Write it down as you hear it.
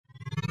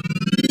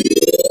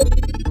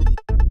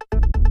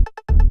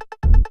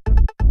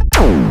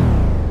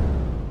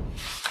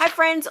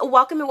friends,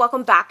 welcome and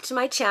welcome back to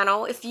my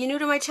channel. If you're new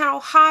to my channel,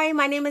 hi,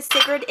 my name is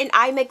Sigrid and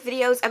I make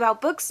videos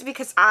about books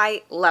because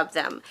I love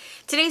them.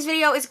 Today's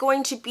video is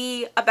going to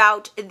be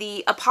about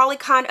the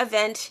Apollycon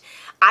event.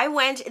 I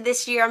went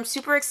this year, I'm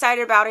super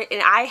excited about it,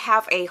 and I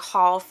have a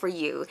haul for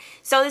you.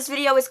 So this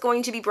video is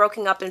going to be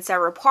broken up in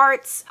several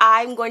parts.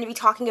 I'm going to be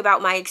talking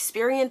about my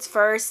experience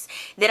first,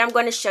 then I'm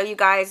going to show you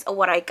guys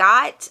what I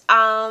got.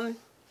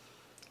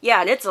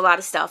 Yeah, and it's a lot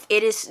of stuff.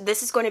 This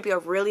is going to be a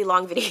really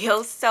long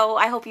video, so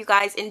I hope you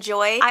guys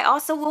enjoy. I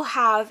also will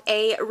have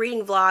a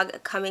reading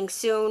vlog coming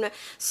soon,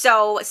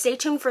 so stay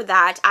tuned for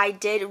that. I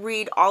did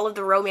read all of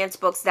the romance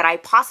books that I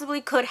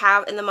possibly could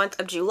have in the month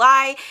of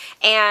July,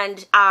 and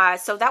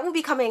so that will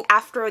be coming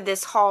after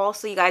this haul,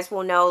 so you guys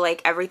will know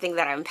like everything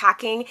that I'm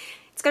packing.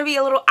 It's going to be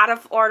a little out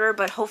of order,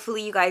 but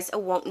hopefully you guys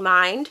won't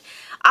mind.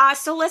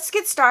 So let's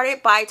get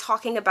started by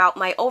talking about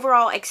my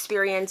overall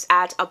experience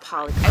at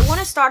Apollycon. I want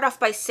to start off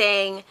by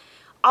saying,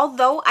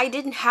 although I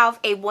didn't have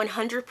a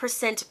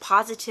 100%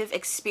 positive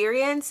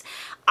experience,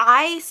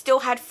 I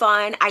still had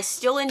fun. I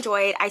still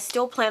enjoyed. I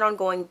still plan on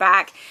going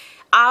back.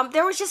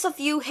 There was just a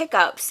few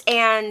hiccups,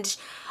 and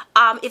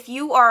if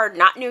you are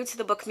not new to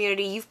the book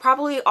community, you've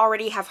probably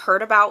already have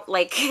heard about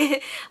like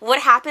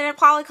what happened at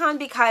Apollycon,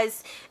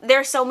 because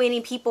there's so many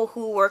people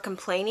who were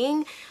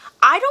complaining.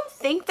 I don't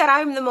think that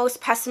I'm the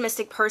most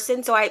pessimistic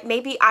person, so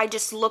maybe I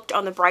just looked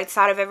on the bright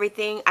side of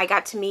everything. I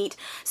got to meet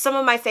some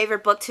of my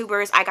favorite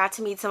booktubers. I got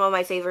to meet some of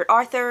my favorite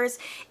authors.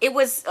 It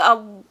was,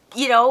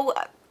 you know,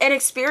 an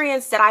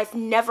experience that I've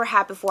never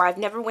had before. I've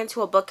never went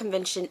to a book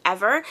convention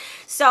ever.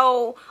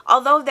 So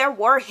although there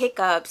were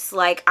hiccups,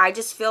 like I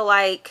just feel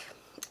like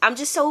I'm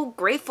just so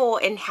grateful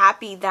and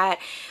happy that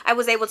I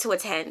was able to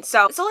attend.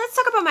 So let's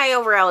talk about my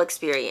overall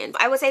experience.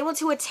 I was able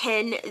to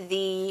attend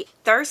the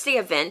Thursday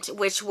event,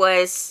 which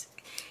was,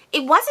 I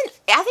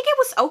think it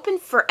was open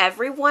for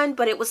everyone,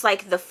 but it was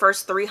like the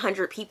first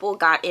 300 people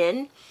got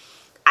in.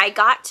 I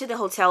got to the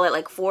hotel at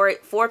like 4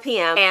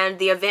 p.m. and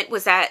the event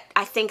was at,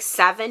 I think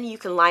 7. You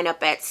can line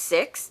up at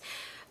 6.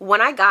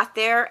 When I got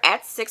there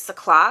at 6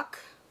 o'clock,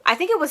 I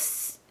think it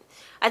was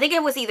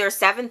either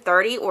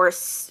 7:30 or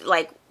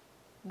like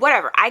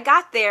whatever. I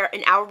got there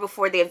an hour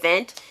before the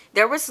event.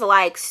 There was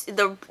like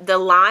the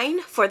line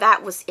for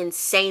that was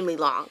insanely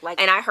long. Like,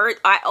 and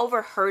I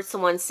overheard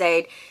someone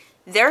say,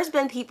 "There's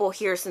been people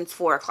here since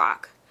 4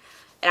 o'clock."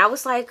 And I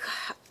was like,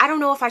 I don't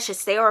know if I should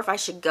stay or if I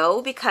should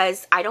go,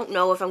 because I don't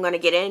know if I'm going to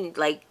get in.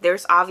 Like,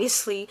 there's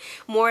obviously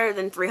more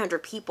than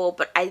 300 people,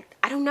 but I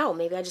don't know.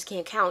 Maybe I just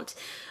can't count.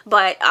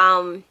 But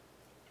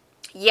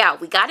yeah,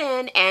 we got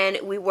in and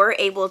we were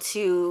able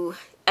to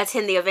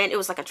attend the event. It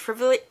was like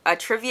a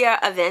trivia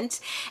event,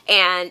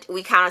 and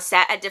we kind of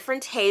sat at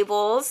different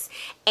tables,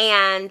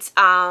 and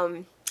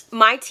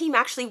my team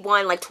actually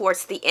won like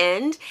towards the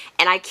end,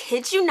 and I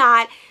kid you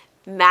not,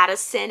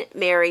 Madison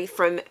Mary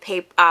from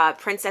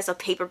Princess of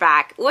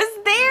Paperback was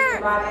there.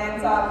 The right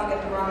answer, if you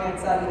get the wrong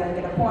answer, you don't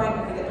get a point.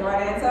 If you get the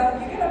right answer,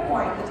 you get a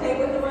point. The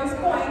table with the most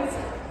points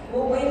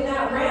will win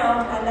that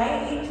round, and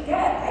they each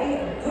get a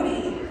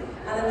goodie.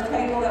 And then the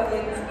table that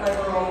wins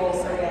overall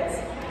also gets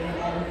an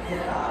end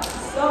gift.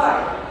 So,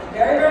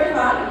 very, very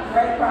fun,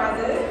 great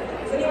prizes.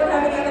 Does anyone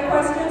have any other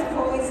questions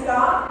before we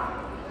start?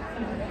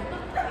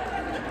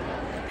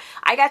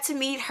 I got to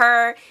meet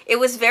her. It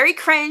was very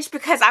cringe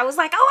because I was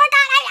like, oh my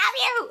god, I love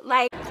you!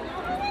 Like,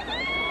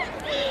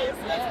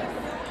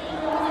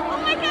 oh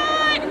my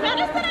god,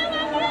 Madison,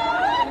 I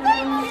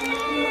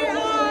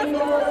love you!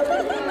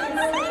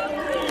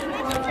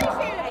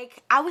 Like,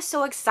 I was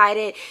so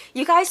excited.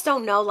 You guys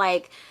don't know,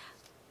 like,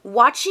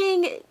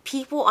 watching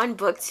people on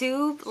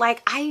booktube,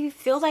 like, I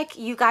feel like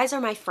you guys are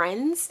my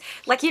friends.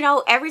 Like, you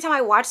know, every time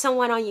I watch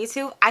someone on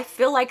YouTube, I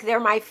feel like they're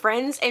my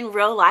friends in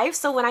real life.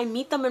 So when I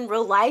meet them in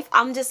real life,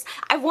 I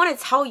want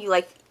to tell you,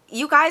 like,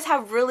 you guys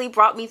have really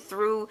brought me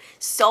through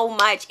so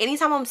much.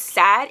 Anytime I'm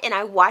sad and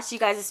I watch you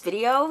guys'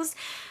 videos,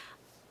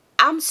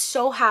 I'm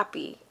so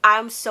happy.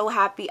 I'm so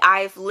happy.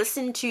 I've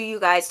listened to you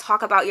guys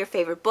talk about your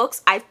favorite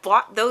books. I've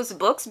bought those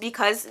books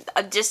because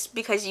just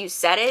because you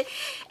said it,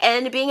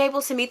 and being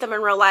able to meet them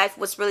in real life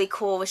was really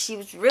cool. She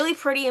was really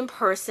pretty in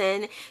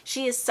person.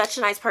 She is such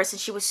a nice person.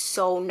 She was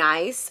so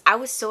nice. I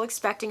was so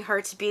expecting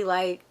her to be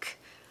like,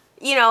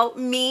 you know,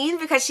 mean,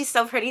 because she's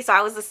so pretty, so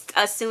I was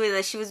assuming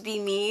that she was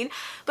being mean,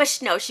 but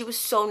no, she was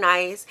so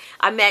nice.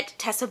 I met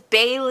Tessa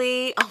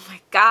Bailey. Oh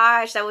my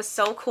gosh, that was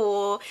so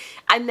cool.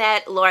 I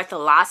met Laura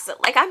Thalassa.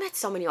 Like, I met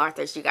so many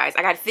authors, you guys.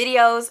 I got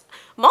videos.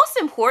 Most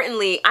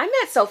importantly, I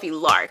met Sophie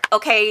Lark.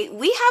 Okay,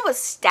 we have a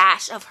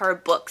stash of her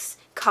books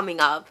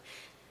coming up.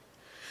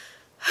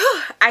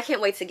 I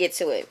can't wait to get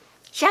to it.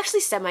 She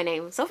actually said my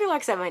name. Sophie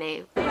Lark said my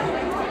name. Here,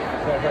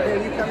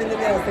 you come in the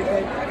mail,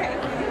 okay?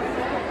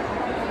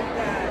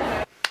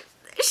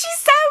 She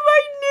said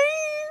my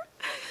name.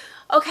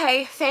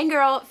 Okay,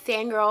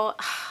 fangirl,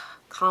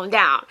 calm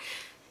down.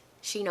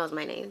 She knows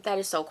my name. That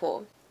is so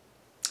cool.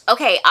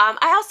 Okay,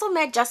 I also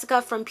met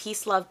Jessica from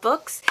Peace Love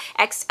Books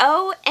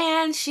XO,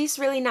 and she's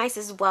really nice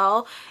as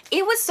well.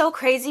 It was so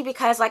crazy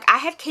because like I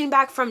had came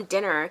back from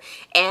dinner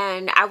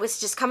and I was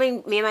just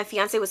coming, me and my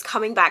fiance was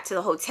coming back to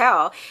the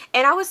hotel,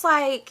 and I was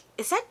like,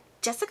 is that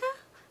Jessica?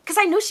 Because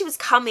I knew she was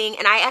coming,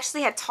 and I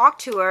actually had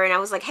talked to her, and I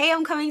was like, hey,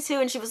 I'm coming too,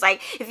 and she was like,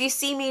 if you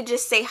see me,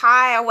 just say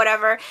hi or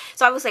whatever.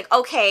 So I was like,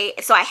 okay.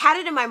 So I had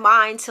it in my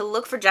mind to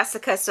look for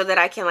Jessica so that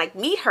I can like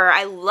meet her.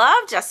 I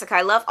love Jessica.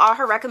 I love all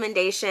her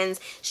recommendations.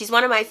 She's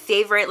one of my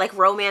favorite like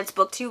romance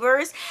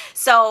booktubers.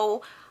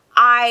 So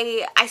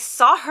I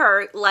saw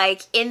her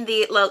like in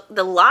the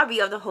lobby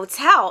of the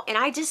hotel, and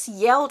I just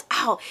yelled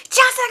out,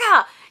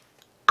 Jessica!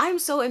 I'm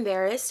so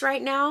embarrassed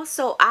right now,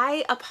 so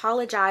I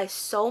apologize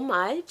so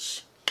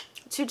much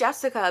to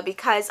Jessica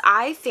because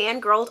I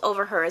fangirled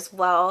over her as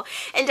well.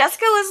 And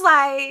Jessica was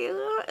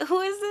like,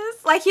 who is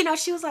this? Like, you know,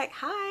 she was like,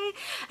 hi.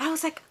 And I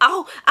was like,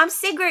 oh, I'm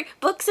Sigrid,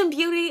 Books and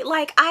Beauty.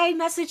 Like, I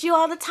message you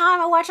all the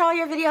time. I watch all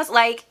your videos.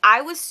 Like,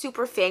 I was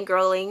super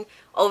fangirling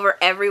over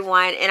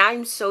everyone, and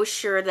I'm so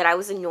sure that I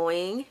was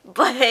annoying,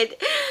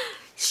 but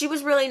she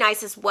was really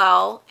nice as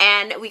well,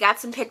 and we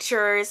got some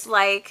pictures.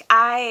 Like,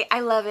 I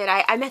love it.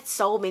 I met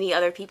so many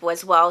other people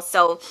as well,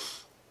 so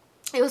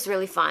it was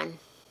really fun.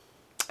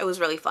 It was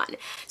really fun.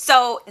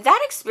 So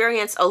that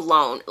experience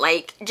alone,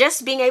 like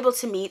just being able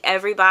to meet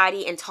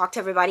everybody and talk to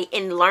everybody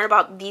and learn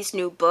about these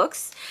new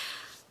books,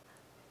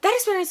 that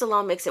experience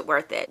alone makes it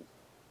worth it.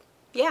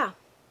 Yeah,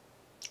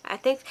 I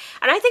think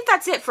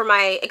that's it for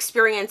my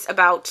experience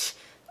about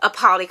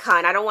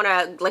Apollycon. I don't want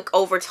to like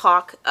over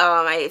talk.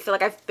 I feel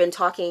like I've been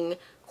talking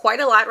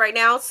quite a lot right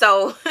now,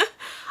 so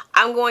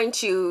I'm going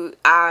to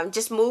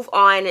just move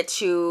on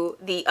to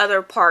the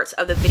other parts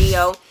of the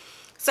video.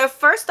 So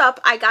first up,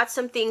 I got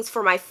some things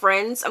for my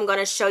friends. I'm going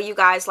to show you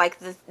guys like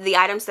the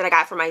items that I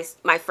got for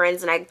my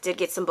friends, and I did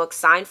get some books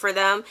signed for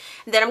them.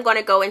 And then I'm going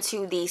to go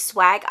into the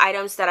swag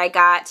items that I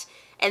got,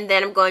 and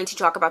then I'm going to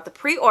talk about the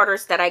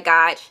pre-orders that I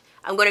got.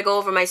 I'm going to go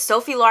over my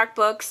Sophie Lark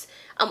books.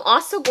 I'm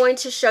also going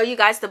to show you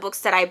guys the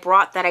books that I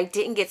brought that I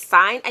didn't get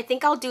signed. I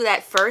think I'll do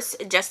that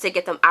first just to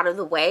get them out of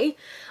the way.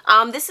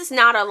 This is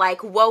not a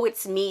like, whoa,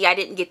 it's me, I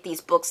didn't get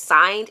these books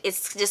signed.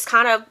 It's just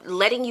kind of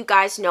letting you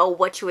guys know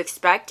what to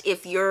expect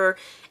if you're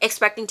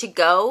expecting to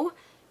go,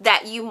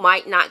 that you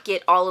might not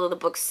get all of the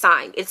books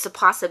signed. It's a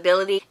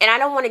possibility, and I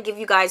don't want to give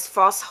you guys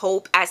false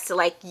hope as to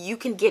like you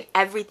can get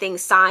everything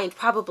signed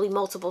probably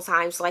multiple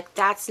times. Like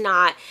that's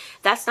not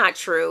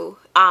true.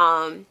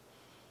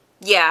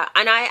 Yeah,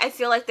 and I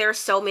feel like there are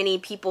so many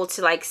people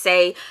to like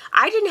say,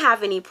 I didn't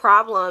have any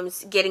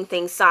problems getting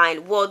things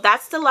signed. Well,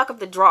 that's the luck of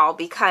the draw,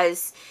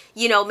 because,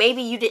 you know,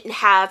 maybe you didn't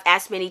have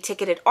as many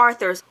ticketed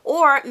authors,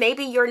 or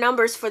maybe your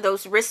numbers for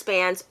those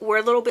wristbands were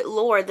a little bit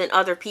lower than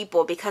other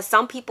people, because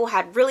some people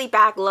had really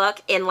bad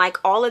luck and like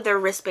all of their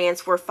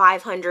wristbands were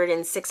 500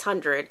 and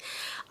 600.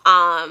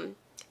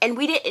 And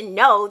we didn't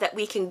know that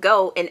we can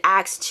go and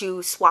ask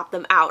to swap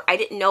them out. I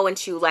didn't know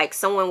until like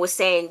someone was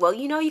saying, well,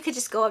 you know, you could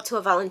just go up to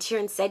a volunteer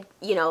and said,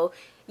 you know,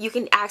 you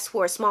can ask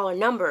for a smaller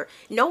number.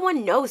 No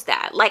one knows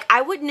that. Like,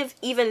 I wouldn't have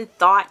even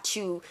thought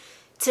to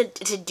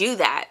do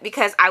that,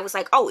 because I was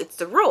like, oh, it's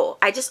the rule.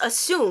 I just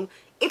assume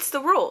it's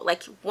the rule.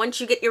 Like,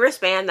 once you get your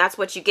wristband, that's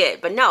what you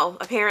get. But no,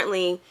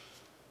 apparently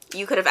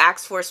you could have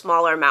asked for a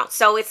smaller amount.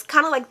 So it's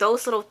kind of like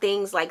those little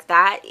things like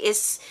that.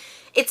 It's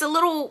a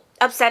little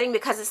upsetting,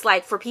 because it's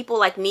like for people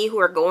like me who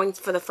are going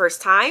for the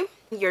first time,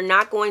 you're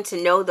not going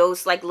to know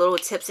those like little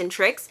tips and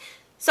tricks.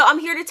 So I'm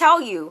here to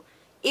tell you,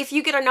 if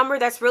you get a number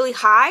that's really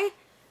high,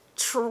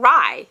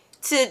 try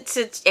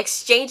to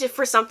exchange it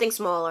for something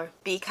smaller,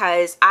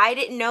 because I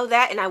didn't know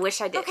that and I wish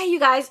I did. Okay, you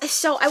guys,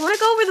 so I want to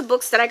go over the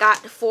books that I got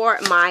for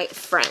my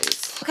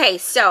friends. Okay,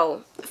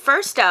 so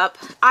first up,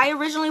 I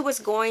originally was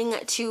going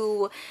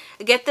to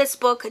get this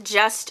book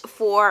just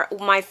for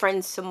my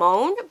friend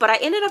Simone, but I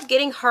ended up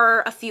getting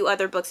her a few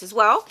other books as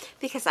well,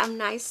 because I'm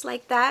nice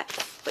like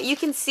that. But you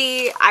can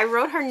see I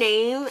wrote her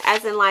name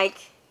as in like,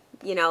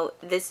 you know,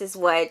 this is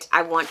what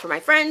I want for my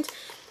friend.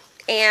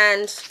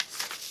 And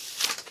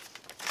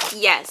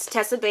yes,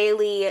 Tessa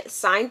Bailey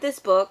signed this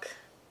book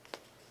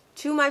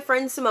to my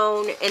friend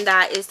Simone, and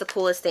that is the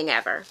coolest thing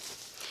ever.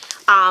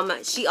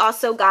 She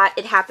also got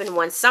It Happened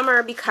One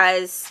Summer,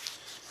 because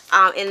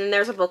and then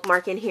there's a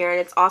bookmark in here, and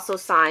it's also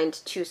signed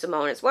to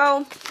Simone as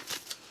well.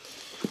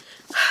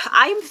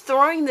 I'm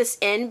throwing this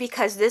in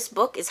because this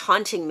book is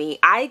haunting me.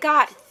 I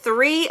got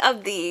 3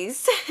 of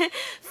these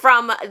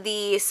from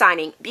the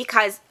signing,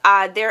 because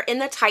they're in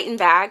the Titan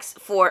bags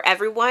for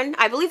everyone.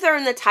 I believe they're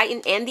in the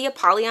Titan and the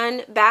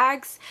Apollyon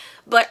bags.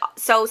 But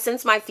so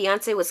since my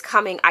fiance was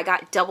coming, I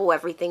got double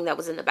everything that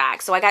was in the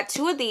bag. So I got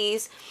 2 of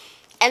these.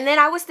 And then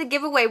I was the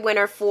giveaway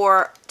winner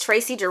for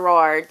Tracy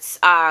Gerard's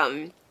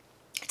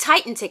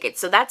Titan ticket.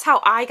 So that's how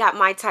I got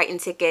my Titan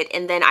ticket,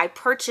 and then I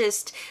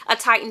purchased a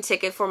Titan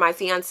ticket for my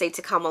fiance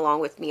to come along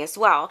with me as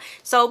well.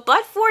 So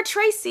but for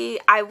Tracy,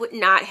 I would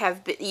not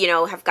have, you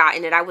know, have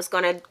gotten it. I was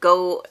going to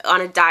go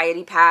on a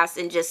diety pass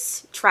and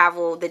just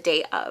travel the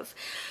day of.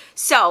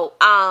 So,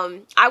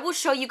 I will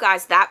show you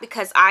guys that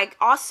because I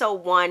also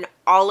won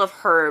all of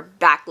her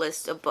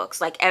backlist of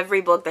books. Like every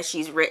book that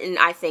she's written,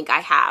 I think I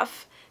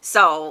have.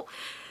 So,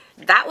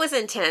 that was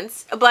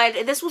intense.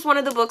 But this was one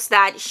of the books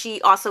that she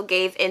also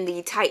gave in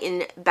the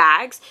Titan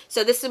bags.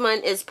 So, this one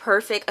is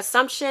Perfect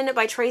Assumption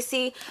by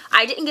Tracy.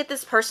 I didn't get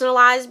this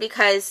personalized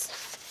because,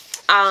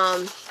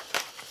 I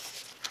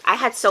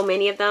had so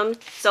many of them.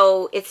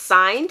 So, it's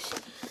signed.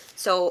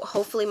 So,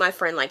 hopefully my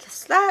friend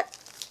likes that.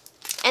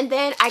 And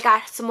then I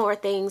got some more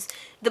things.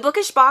 The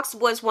Bookish Box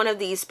was one of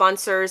the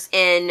sponsors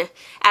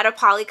at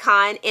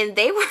Apollycon, and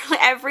they were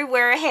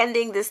everywhere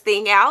handing this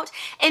thing out.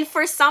 And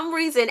for some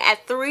reason,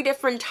 at 3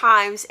 different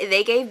times,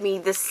 they gave me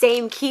the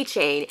same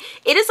keychain.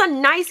 It is a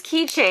nice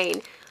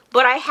keychain,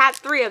 but I had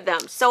 3 of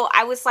them. So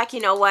I was like, you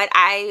know what?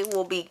 I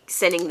will be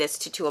sending this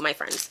to 2 of my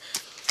friends.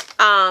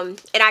 And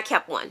I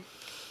kept one.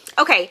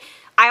 Okay,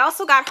 I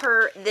also got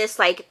her this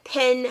like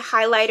pen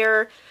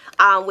highlighter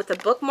with a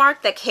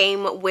bookmark that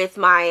came with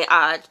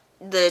my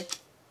the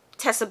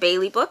Tessa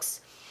Bailey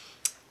books.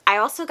 I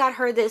also got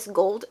her this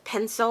gold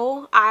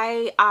pencil.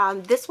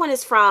 This one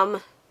is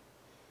from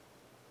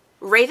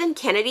Raven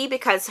Kennedy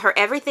because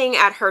everything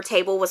at her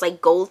table was like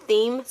gold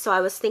theme, so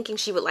I was thinking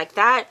she would like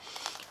that.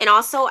 And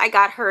also I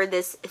got her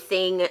this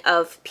thing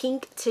of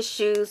pink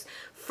tissues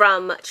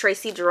from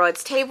Tracy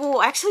Gerard's table.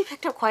 I actually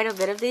picked up quite a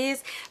bit of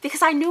these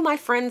because I knew my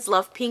friends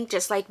love pink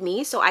just like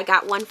me, so I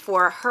got one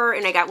for her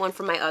and I got one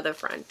for my other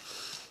friend.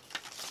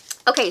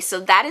 Okay, so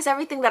that is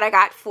everything that I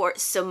got for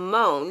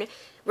Simone.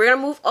 We're going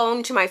to move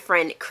on to my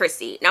friend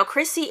Chrissy. Now,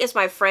 Chrissy is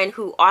my friend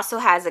who also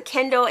has a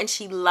Kindle, and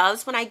she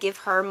loves when I give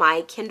her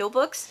my Kindle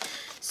books.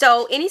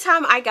 So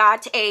anytime I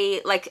got a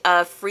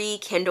free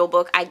Kindle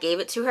book, I gave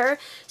it to her.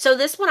 So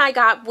this one I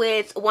got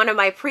with one of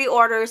my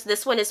pre-orders.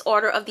 This one is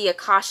Order of the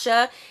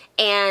Akasha,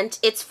 and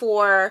it's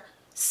for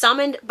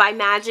Summoned by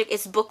Magic.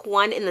 It's book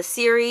 1 in the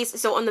series.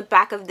 So on the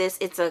back of this,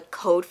 it's a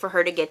code for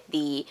her to get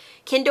the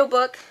Kindle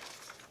book.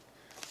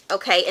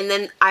 Okay, and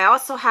then I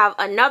also have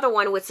another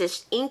one which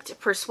is Inked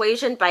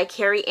Persuasion by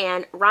Carrie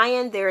Ann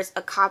Ryan. There's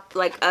a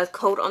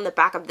code on the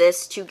back of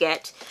this to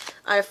get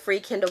a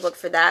free Kindle book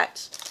for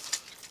that.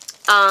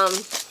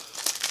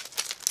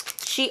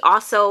 She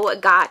also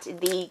got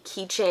the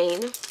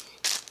keychain.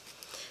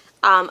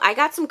 I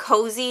got some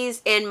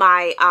cozies in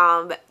my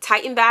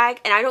Titan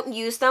bag, and I don't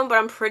use them, but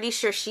I'm pretty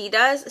sure she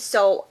does.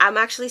 So I'm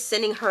actually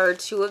sending her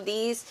 2 of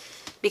these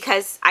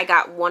because I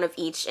got 1 of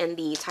each in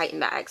the Titan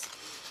bags.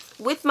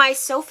 With my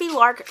Sophie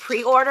Lark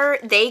pre-order,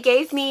 they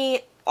gave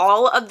me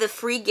all of the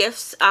free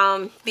gifts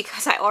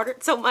because I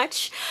ordered so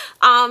much.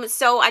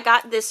 So I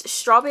got this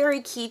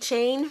strawberry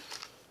keychain.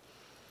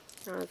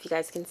 I don't know if you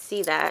guys can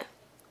see that.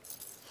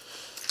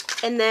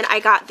 And then I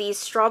got these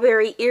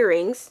strawberry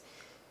earrings.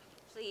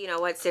 So you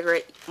know what,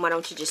 Sigrid, why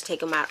don't you just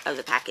take them out of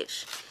the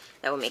package?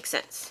 That would make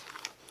sense.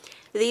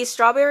 These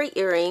strawberry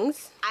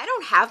earrings. I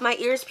don't have my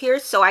ears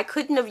pierced, so I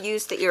couldn't have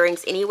used the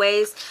earrings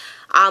anyways.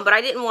 But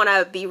I didn't want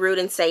to be rude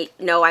and say,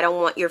 no, I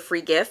don't want your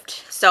free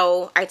gift.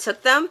 So I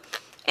took them,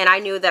 and I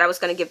knew that I was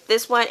going to give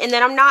this one. And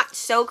then I'm not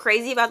so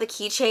crazy about the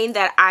keychain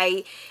that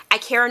I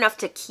care enough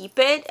to keep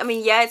it. I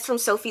mean, yeah, it's from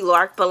Sophie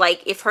Lark, but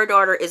like if her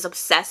daughter is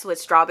obsessed with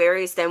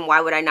strawberries, then why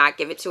would I not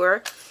give it to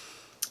her?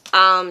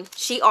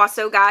 She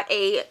also got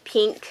a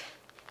pink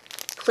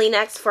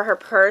Kleenex for her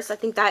purse. I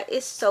think that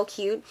is so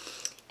cute.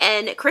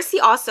 And Chrissy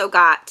also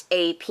got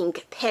a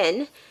pink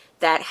pen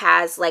that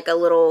has like a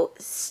little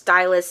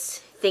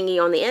stylus thingy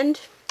on the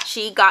end.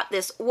 She got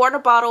this water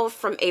bottle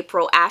from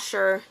April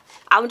Asher.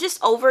 I'm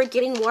just over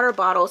getting water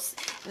bottles.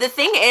 The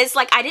thing is,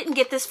 like, I didn't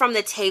get this from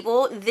the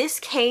table. This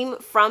came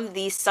from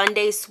the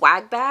Sunday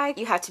swag bag.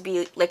 You have to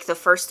be like the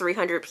first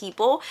 300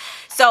 people.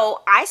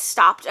 So I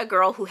stopped a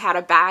girl who had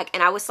a bag,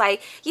 and I was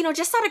like, you know,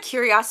 just out of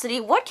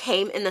curiosity, what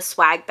came in the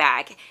swag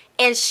bag?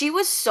 And she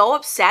was so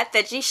upset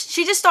that she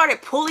just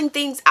started pulling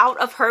things out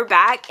of her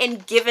bag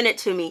and giving it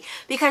to me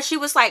because she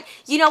was like,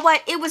 you know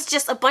what? It was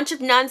just a bunch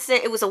of nonsense.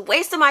 It was a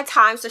waste of my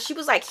time. So she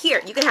was like,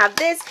 here, you can have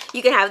this,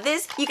 you can have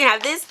this, you can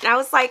have this. And I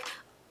was like,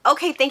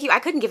 okay, thank you. I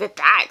couldn't give it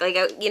back, like,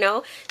 you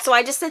know. So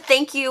I just said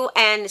thank you,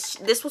 and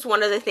this was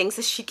one of the things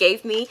that she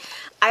gave me.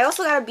 I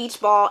also got a beach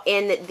ball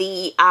in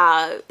the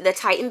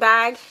Titan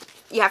bag.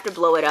 You have to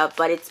blow it up,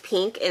 but it's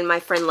pink, and my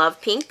friend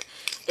loved pink.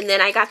 And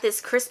then I got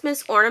this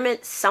Christmas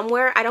ornament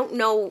somewhere. I don't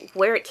know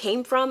where it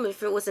came from,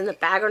 if it was in the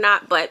bag or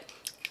not, but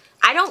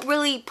I don't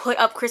really put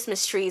up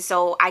Christmas trees,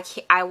 so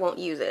I won't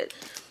use it.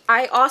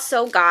 I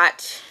also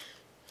got,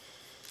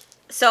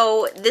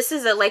 so this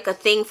is like a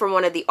thing from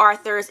one of the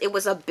authors. It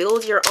was a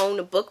build your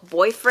own book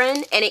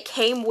boyfriend, and it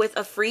came with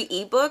a free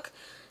ebook.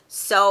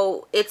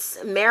 So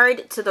it's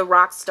Married to the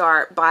Rock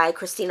Star by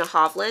Christina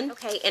Hovland.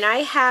 Okay, and I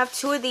have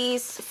 2 of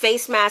these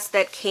face masks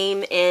that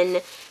came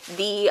in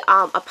the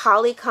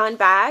Apollycon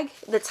bag,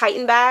 the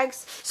Titan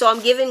bags. So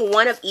I'm giving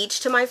 1 of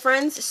each to my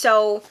friends.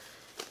 So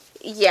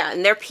yeah,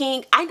 and they're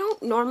pink. I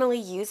don't normally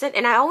use it,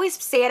 and I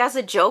always say it as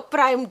a joke, but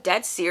I'm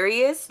dead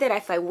serious that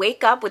if I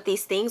wake up with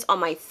these things on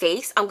my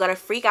face, I'm gonna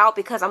freak out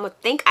because I'm gonna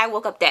think I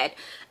woke up dead.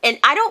 And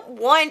I don't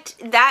want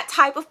that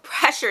type of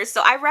pressure,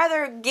 so I'd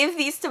rather give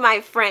these to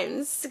my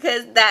friends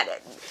because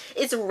that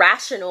is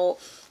rational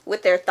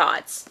with their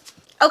thoughts.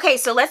 Okay,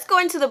 so let's go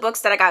into the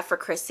books that I got for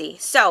Chrissy.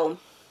 So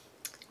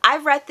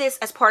I've read this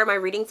as part of my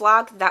reading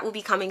vlog that will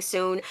be coming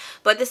soon,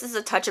 but this is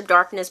A Touch of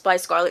Darkness by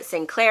Scarlett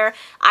St. Clair.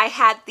 I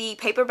had the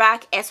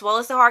paperback as well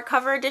as the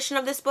hardcover edition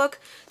of this book,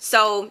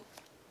 so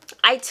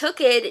I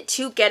took it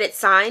to get it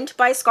signed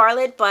by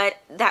Scarlett, but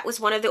that was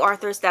one of the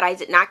authors that I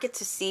did not get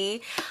to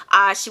see.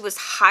 She was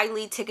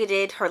highly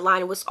ticketed. Her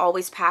line was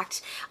always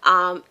packed,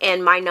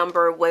 and my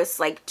number was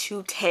like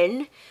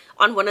 210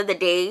 on one of the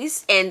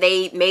days, and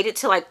they made it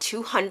to like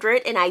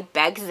 200, and I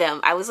begged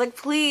them. I was like,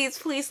 please,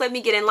 please let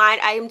me get in line.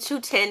 I am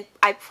 210.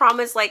 I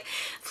promise, like,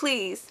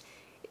 please.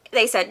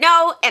 They said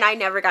no, and I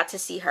never got to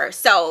see her.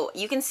 So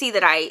you can see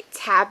that I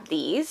tabbed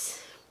these.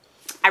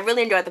 I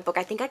really enjoyed the book.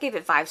 I think I gave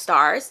it 5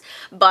 stars.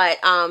 But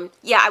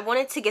yeah, I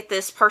wanted to get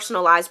this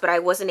personalized, but I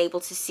wasn't able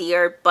to see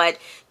her. But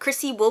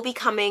Chrissy will be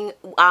coming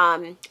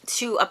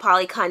to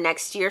Apollycon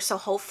next year, so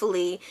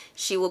hopefully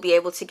she will be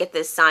able to get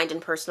this signed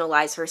and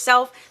personalized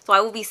herself. So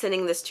I will be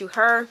sending this to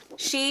her.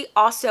 She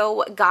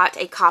also got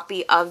a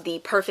copy of The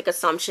Perfect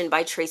Assumption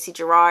by Tracy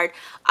Gerard.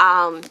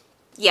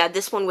 Yeah,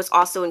 this one was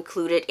also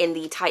included in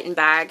the Titan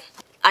bag.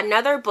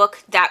 Another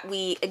book that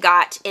we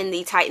got in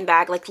the Titan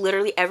bag, like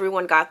literally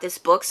everyone got this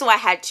book, so I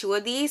had 2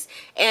 of these,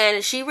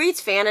 and she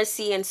reads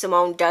fantasy and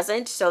Simone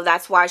doesn't, so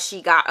that's why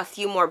she got a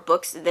few more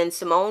books than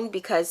Simone,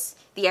 because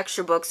the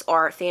extra books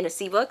are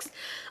fantasy books.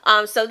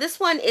 So this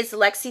one is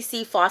Lexi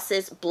C.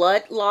 Foss's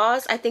Blood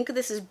Laws. I think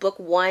this is book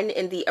 1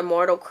 in the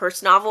Immortal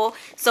Curse novel,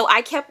 so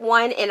I kept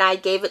one and I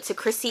gave it to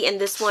Chrissy,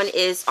 and this one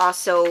is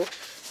also,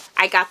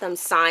 I got them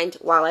signed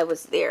while I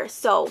was there,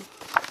 so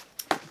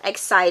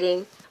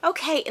exciting.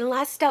 Okay, and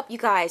last up, you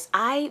guys,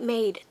 I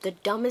made the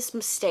dumbest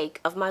mistake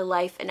of my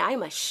life, and I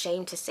am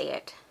ashamed to say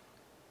it.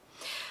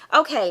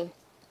 Okay,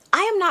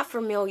 I am not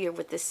familiar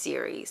with this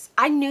series.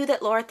 I knew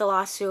that Laura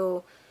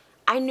Thalasso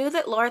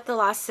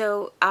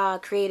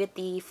created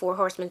the 4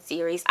 Horsemen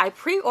series. I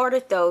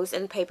pre-ordered those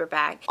in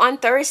paperback. On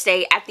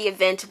Thursday at the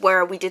event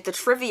where we did the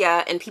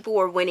trivia and people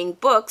were winning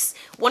books,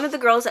 one of the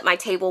girls at my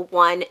table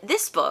won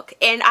this book.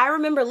 And I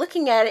remember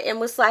looking at it and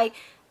was like,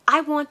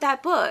 I want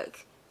that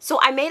book. So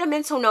I made a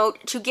mental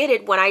note to get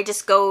it when I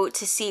just go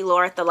to see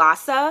Laura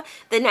Thalassa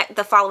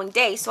the following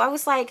day. So I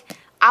was like,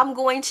 I'm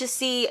going to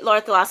see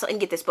Laura Thalassa and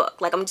get this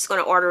book. Like, I'm just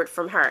going to order it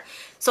from her.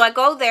 So I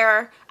go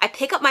there, I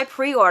pick up my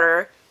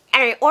pre-order,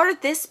 and I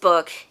ordered this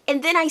book.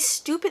 And then I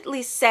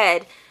stupidly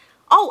said,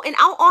 oh, and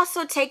I'll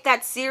also take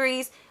that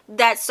series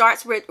that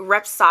starts with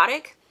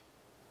Rhapsodic.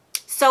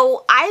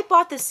 So I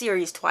bought this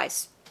series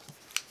twice.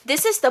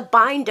 This is the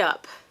bind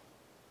up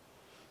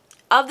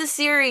of the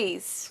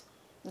series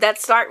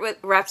that start with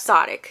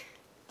Rhapsodic.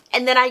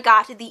 And then I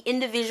got the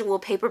individual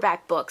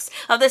paperback books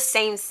of the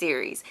same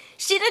series.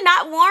 She did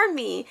not warn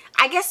me.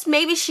 I guess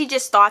maybe she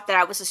just thought that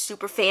I was a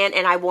super fan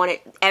and I wanted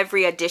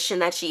every edition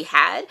that she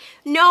had.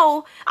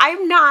 No,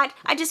 I'm not.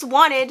 I just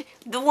wanted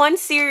the one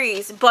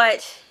series.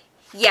 But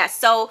yes,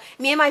 so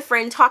me and my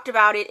friend talked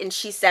about it, and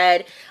she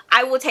said,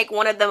 I will take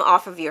one of them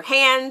off of your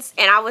hands.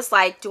 And I was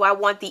like, do I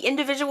want the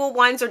individual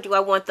ones or do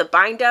I want the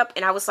bind up?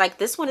 And I was like,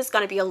 this one is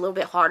going to be a little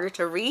bit harder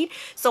to read,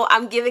 so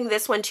I'm giving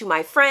this one to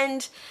my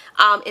friend,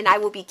 and I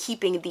will be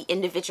keeping the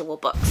individual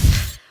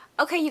books.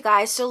 Okay, you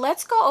guys, so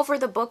let's go over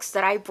the books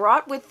that I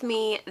brought with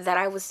me that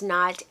I was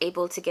not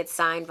able to get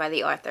signed by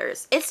the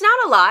authors. It's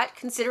not a lot,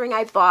 considering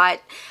I brought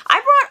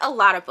a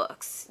lot of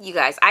books, you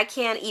guys. I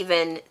can't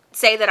even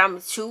say that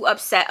I'm too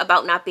upset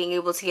about not being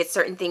able to get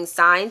certain things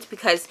signed,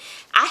 because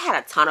I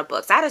had a ton of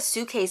books. I had a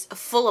suitcase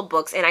full of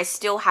books, and I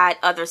still had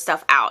other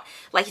stuff out.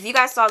 Like, if you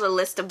guys saw the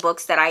list of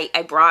books that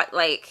I brought,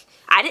 like,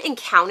 I didn't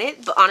count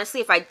it, but honestly,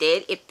 if I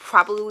did, it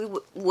probably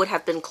would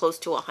have been close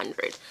to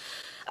 100.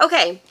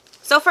 Okay.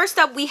 So first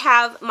up, we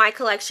have my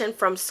collection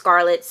from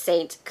Scarlett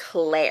St.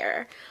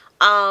 Clair.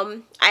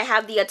 I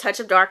have the A Touch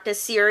of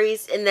Darkness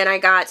series, and then I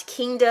got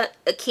King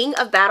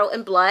of Battle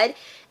and Blood.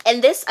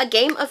 And this A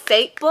Game of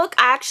Fate book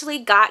I actually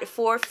got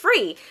for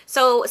free.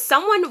 So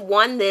someone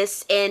won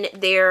this in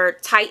their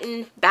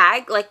Titan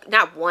bag. Like,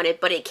 not won it,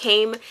 but it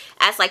came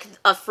as like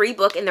a free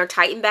book in their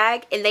Titan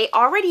bag. And they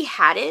already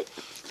had it.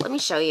 Let me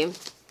show you.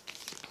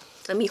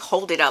 Let me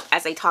hold it up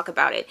as I talk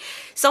about it.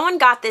 Someone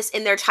got this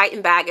in their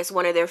Titan bag as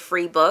one of their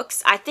free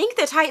books. I think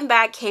the Titan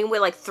bag came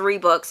with like 3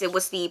 books. It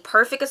was the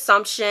Perfect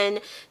Assumption,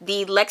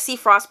 the Lexi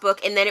Frost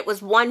book, and then it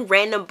was one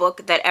random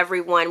book that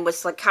everyone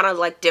was like kind of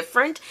like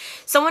different.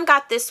 Someone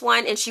got this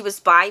one and she was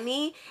by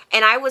me,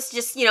 and I was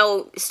just, you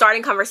know,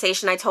 starting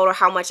conversation. I told her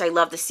how much I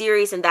love the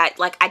series and that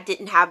like I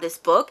didn't have this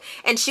book,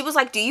 and she was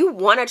like, do you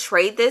want to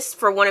trade this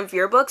for one of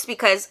your books,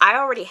 because I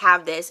already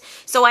have this.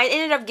 So I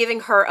ended up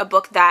giving her a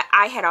book that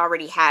I had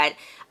already had.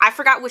 I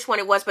forgot which one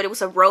it was, but it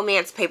was a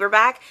romance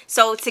paperback.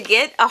 So to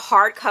get a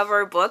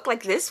hardcover book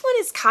like this one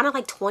is kind of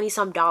like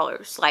 $20-some.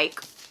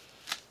 Like,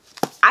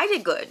 I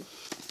did good.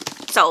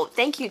 So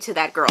thank you to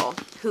that girl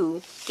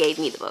who gave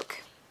me the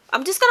book.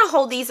 I'm just gonna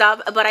hold these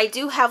up, but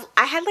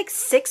I had like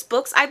 6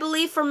 books, I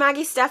believe, from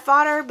Maggie's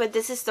Stepfather, but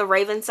this is the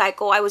Raven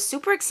Cycle. I was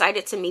super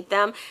excited to meet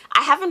them.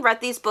 I haven't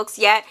read these books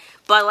yet,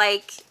 but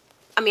like,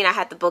 I mean, I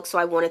had the book, so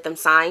I wanted them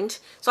signed.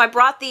 So I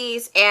brought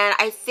these, and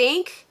I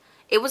think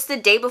it was the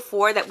day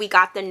before that we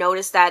got the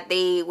notice that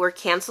they were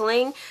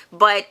canceling,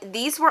 but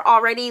these were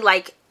already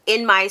like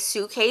in my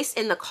suitcase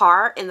in the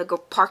car, in the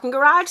parking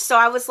garage. So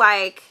I was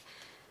like,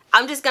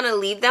 I'm just gonna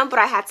leave them, but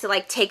I had to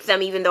like take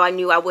them even though I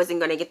knew I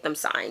wasn't gonna get them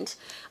signed.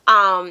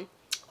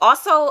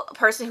 Also, a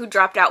person who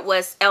dropped out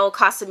was El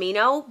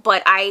Casamino,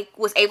 but I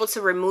was able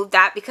to remove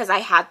that because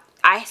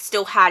I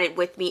still had it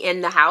with me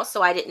in the house,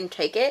 so I didn't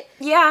take it.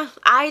 Yeah,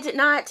 I did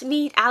not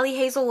meet Allie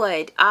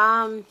Hazelwood.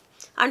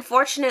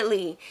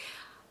 Unfortunately,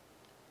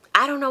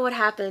 I don't know what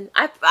happened.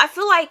 I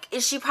feel like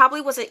she probably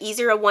was an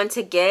easier one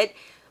to get,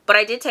 but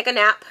I did take a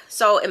nap,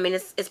 so I mean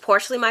it's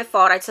partially my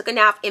fault. I took a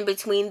nap in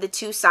between the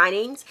 2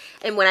 signings,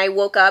 and when I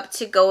woke up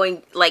to go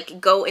and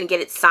get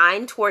it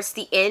signed towards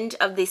the end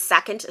of the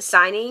 2nd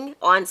signing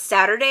on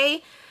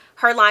Saturday,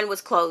 her line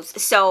was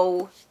closed.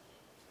 So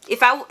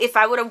if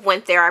I would have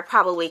went there, I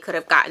probably could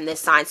have gotten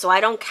this signed. So I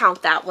don't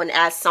count that one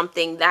as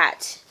something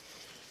that,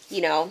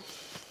 you know.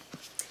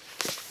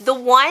 The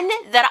one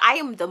that I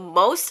am the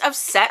most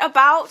upset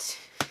about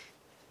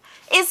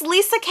is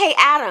Lisa K.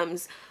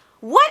 Adams.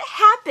 What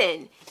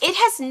happened? It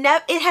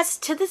has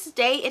to this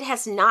day, it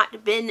has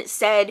not been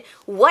said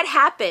what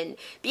happened,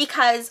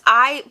 because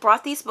I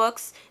brought these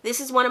books. This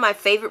is one of my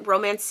favorite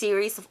romance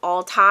series of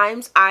all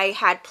times. I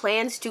had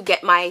plans to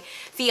get my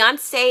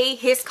fiance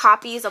his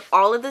copies of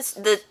all of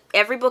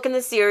every book in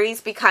the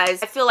series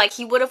because I feel like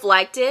he would have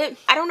liked it.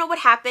 I don't know what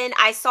happened.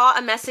 I saw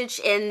a message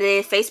in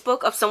the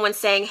Facebook of someone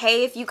saying,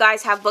 hey, if you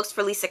guys have books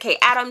for Lisa K.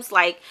 Adams,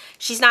 like,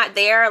 she's not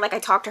there. Like, I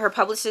talked to her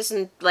publicist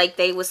and like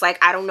they was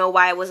like, I don't know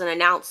why it wasn't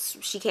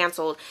announced. She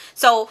canceled.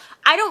 So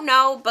I don't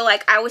know, but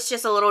like I was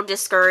just a little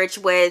discouraged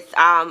with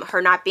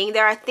her not being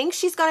there. I think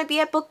she's gonna be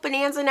at Book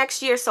Bonanza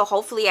next year, so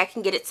hopefully I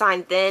can get it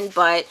signed then,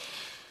 but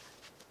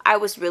I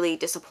was really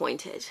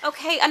disappointed.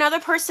 Okay, another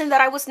person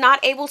that I was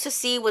not able to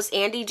see was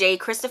Andy J.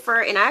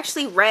 Christopher, and I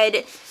actually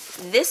read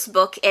this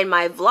book in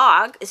my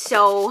vlog,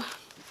 so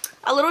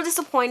a little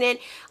disappointed.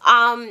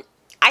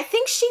 I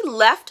think she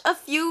left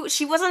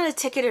she wasn't a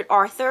ticketed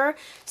author,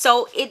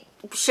 so it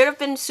should have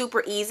been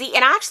super easy,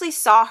 and I actually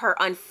saw her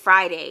on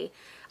Friday.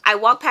 I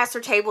walked past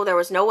her table, there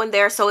was no one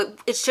there, so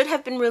it should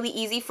have been really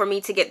easy for me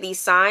to get these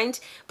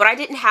signed, but I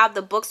didn't have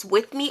the books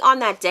with me on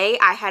that day.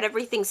 I had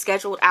everything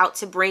scheduled out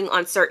to bring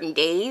on certain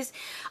days,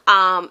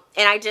 and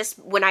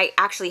when I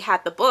actually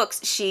had the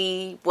books,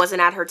 she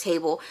wasn't at her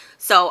table,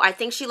 so I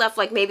think she left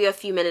like maybe a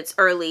few minutes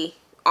early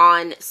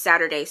on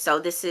Saturday, so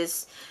this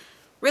is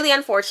really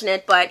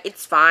unfortunate, but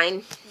it's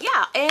fine.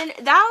 Yeah, and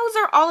those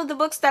are all of the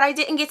books that I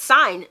didn't get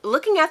signed.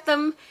 Looking at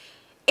them,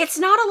 it's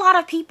not a lot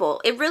of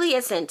people. It really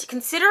isn't.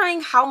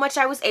 Considering how much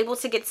I was able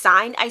to get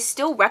signed, I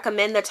still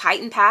recommend the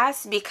Titan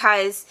Pass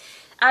because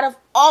out of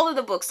all of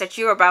the books that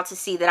you're about to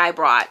see that I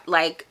brought,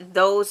 like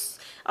those,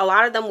 a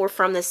lot of them were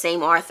from the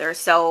same author.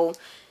 So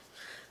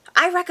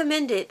I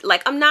recommend it.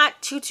 Like, I'm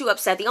not too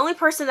upset. The only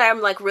person that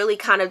I'm like really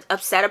kind of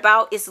upset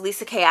about is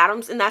Lisa K.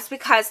 Adams, and that's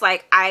because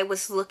like I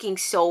was looking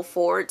so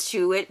forward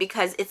to it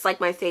because it's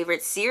like my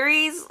favorite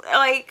series.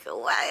 Like,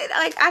 what?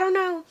 Like, I don't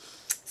know.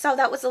 So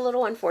that was a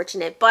little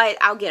unfortunate, but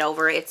I'll get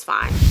over it. It's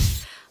fine.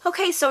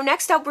 Okay, so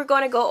next up we're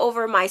going to go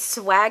over my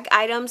swag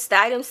items, the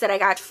items that I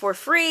got for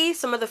free,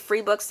 some of the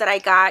free books that I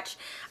got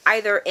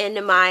either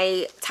in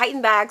my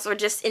Titan bags or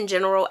just in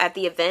general at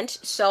the event.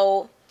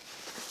 So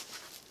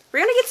we're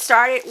going to get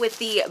started with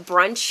the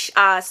brunch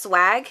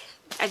swag.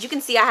 As you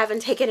can see, I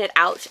haven't taken it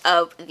out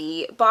of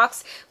the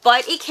box,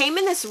 but it came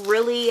in this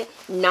really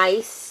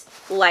nice,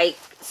 like,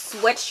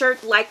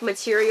 sweatshirt-like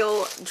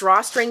material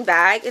drawstring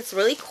bag. It's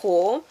really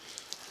cool.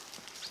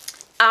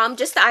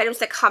 Just the items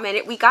that come in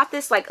it. We got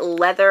this, like,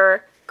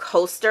 leather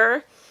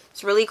coaster.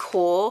 It's really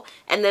cool.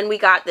 And then we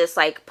got this,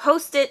 like,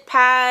 Post-it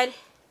pad.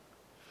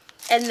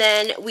 And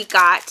then we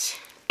got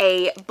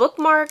a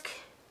bookmark.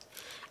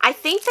 I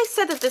think they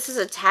said that this is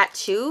a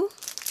tattoo,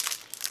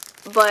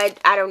 but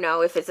I don't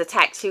know if it's a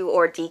tattoo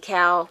or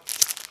decal.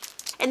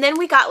 And then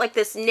we got like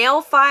this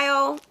nail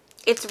file.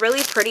 It's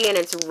really pretty and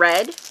it's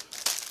red.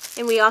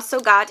 And we also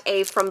got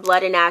a From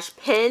Blood and Ash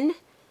pin.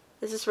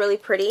 This is really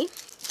pretty.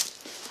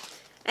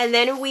 And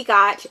then we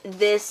got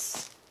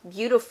this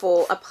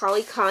beautiful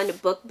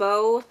Apollycon book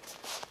bow.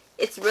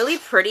 It's really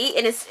pretty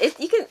and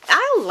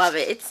I love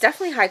it. It's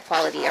definitely high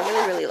quality.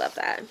 I really love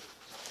that.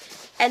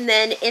 And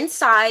then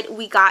inside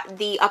we got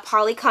the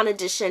Apollycon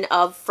edition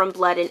of From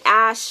Blood and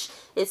Ash.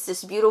 It's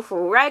this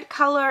beautiful red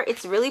color.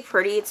 It's really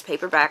pretty. It's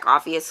paperback,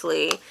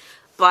 obviously.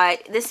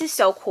 But this is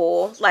so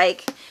cool.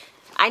 Like,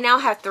 I now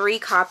have 3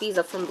 copies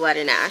of From Blood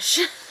and Ash.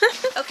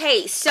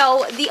 Okay,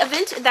 so the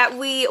event that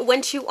we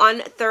went to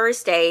on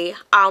Thursday,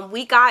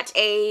 we got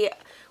me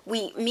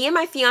and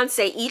my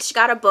fiance each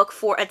got a book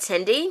for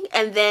attending.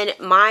 And then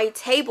my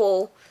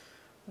table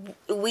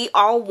we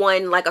all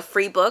won like a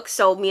free book.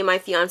 So me and my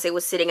fiance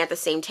was sitting at the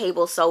same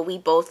table, so we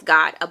both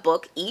got a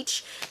book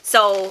each.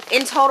 So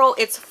in total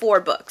it's 4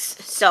 books.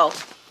 So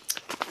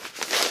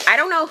I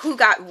don't know who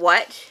got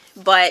what,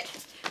 but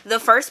the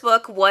first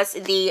book was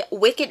the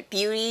Wicked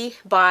Beauty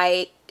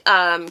by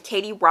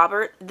Katie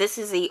Robert. This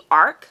is the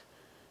ARC.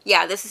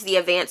 Yeah, this is the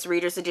advanced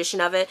readers edition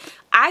of it.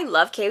 I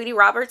love Katie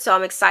Roberts, so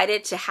I'm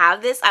excited to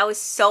have this. I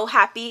was so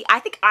happy. I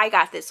think I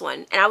got this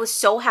one, and I was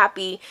so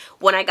happy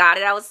when I got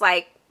it. I was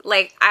like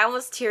I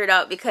almost teared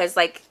up because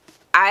like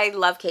I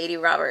love Katie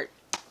Robert.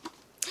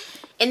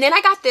 And then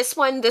I got this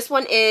one. This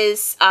one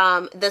is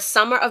The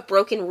Summer of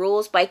Broken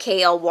Rules by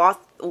K.L.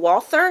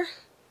 Walther.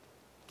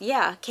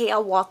 Yeah,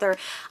 K.L. Walther.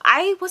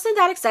 I wasn't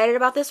that excited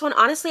about this one.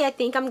 Honestly, I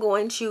think I'm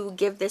going to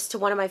give this to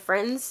one of my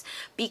friends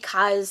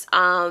because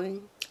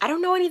I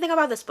don't know anything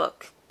about this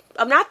book.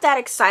 I'm not that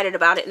excited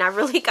about it, and I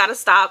really gotta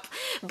stop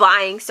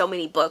buying so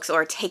many books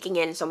or taking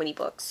in so many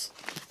books.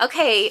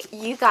 Okay,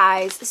 you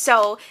guys,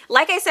 so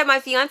like I said, my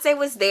fiance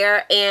was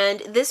there, and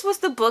this was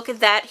the book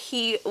that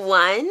he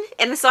won.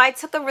 And so I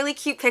took a really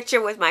cute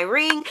picture with my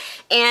ring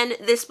and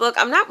this book.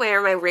 I'm not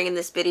wearing my ring in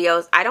this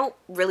video. I don't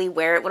really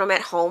wear it when I'm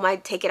at home. I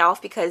take it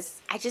off because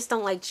I just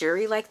don't like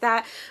jewelry like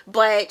that.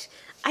 But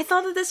I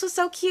thought that this was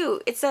so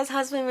cute. It says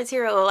husband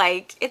material,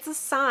 like it's a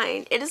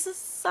sign. It is a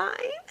sign.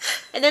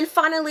 And then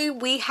finally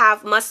we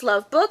have Must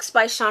Love Books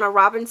by Shauna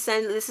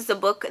Robinson. This is a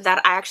book that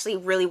I actually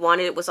really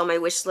wanted. It was on my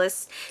wish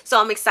list,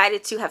 so I'm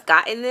excited to have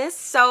gotten this.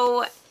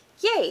 So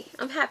yay,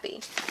 I'm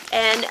happy.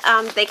 And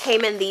they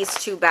came in these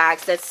 2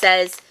 bags that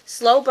says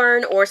Slow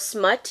Burn or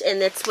Smut,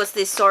 and this was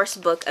the Source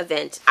Book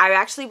event. I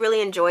actually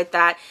really enjoyed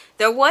that.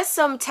 There was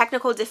some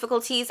technical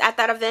difficulties at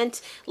that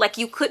event. Like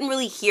you couldn't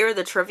really hear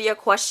the trivia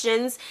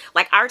questions.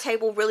 Like our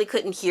table really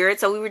couldn't hear it,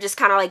 so we were just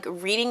kind of like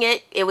reading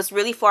it. It was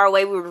really far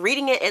away. We were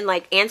reading it and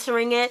like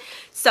answering it.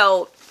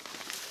 So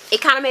it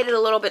kind of made it a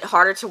little bit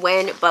harder to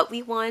win, but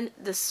we won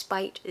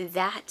despite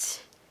that.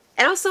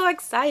 And I'm so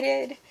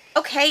excited.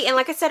 Okay, and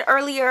like I said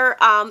earlier,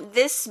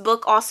 this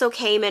book also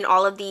came in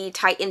all of the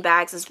Titan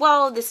bags as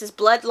well. This is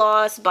Blood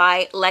Loss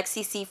by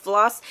Lexi C.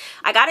 Floss.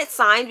 I got it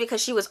signed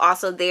because she was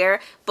also there,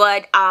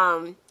 but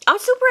I'm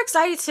super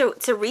excited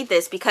to read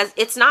this because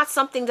it's not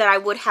something that I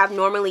would have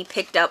normally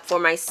picked up for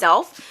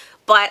myself,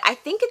 but I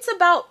think it's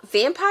about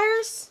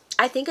vampires.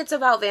 I think it's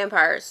about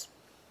vampires.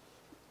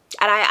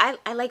 And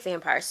I like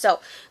vampires, so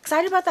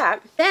excited about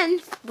that.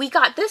 Then we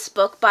got this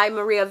book by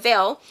Maria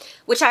Vale,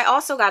 which I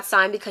also got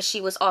signed because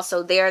she was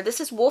also there. This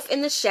is Wolf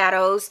in the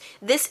Shadows.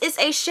 This is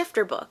a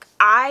shifter book.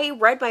 I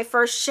read my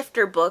first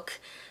shifter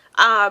book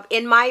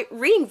in my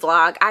reading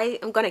vlog. I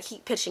am going to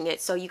keep pitching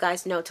it so you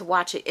guys know to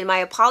watch it. In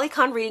my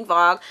Apollycon reading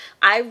vlog,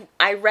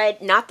 I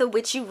read Not the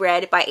Witch You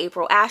Read by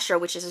April Asher,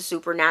 which is a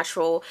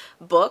supernatural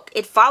book.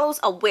 It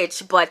follows a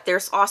witch, but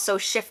there's also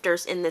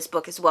shifters in this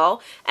book as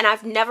well. And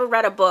I've never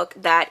read a book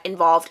that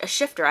involved a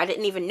shifter. I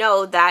didn't even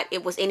know that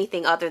it was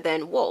anything other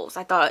than wolves.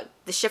 I thought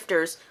the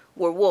shifters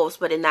were wolves,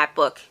 but in that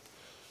book,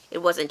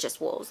 it wasn't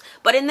just wolves.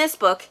 But in this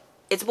book,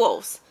 it's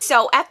wolves.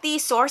 So at the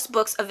Source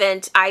Books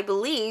event, I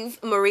believe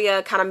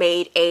Maria kind of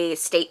made a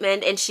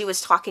statement, and she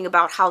was talking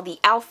about how the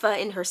alpha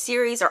in her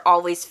series are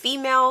always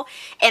female.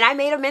 And I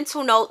made a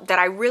mental note that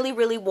I really,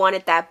 really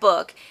wanted that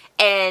book.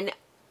 And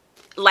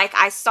like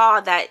I saw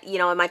that, you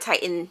know, in my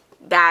Titan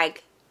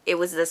bag, it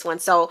was this one.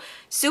 So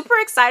super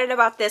excited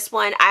about this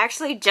one. I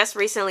actually just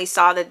recently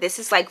saw that this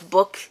is like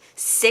book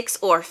 6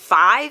 or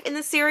 5 in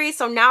the series.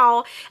 So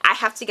now I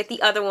have to get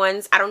the other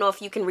ones. I don't know if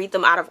you can read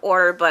them out of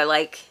order, but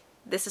like,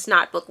 this is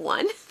not book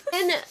 1.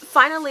 And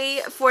finally,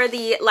 for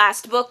the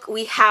last book,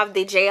 we have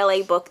the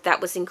JLA book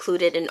that was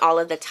included in all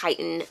of the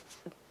Titan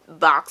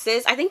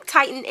boxes. I think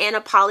Titan and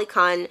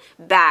Apollycon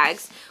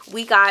bags.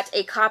 We got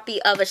a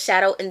copy of A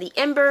Shadow in the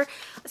Ember.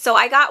 So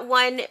I got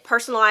one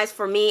personalized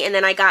for me, and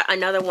then I got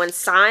another one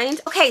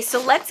signed. Okay,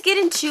 so let's get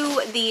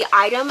into the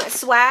item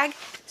swag.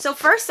 So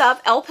first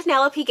up, Elle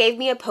Penelope gave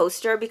me a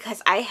poster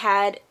because I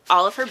had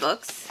all of her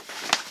books.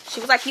 She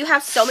was like, you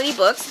have so many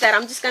books that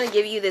I'm just going to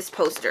give you this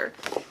poster.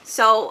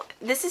 So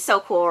this is so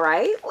cool,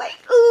 right? Like,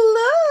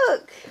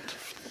 look.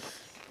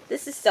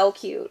 This is so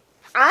cute.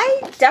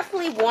 I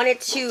definitely wanted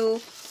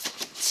to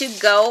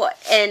go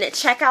and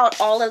check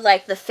out all of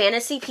like the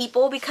fantasy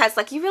people, because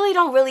like you really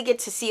don't really get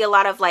to see a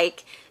lot of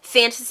like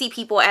fantasy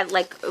people at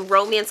like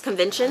romance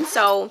conventions.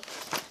 So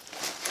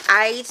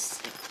I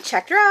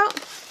checked her out.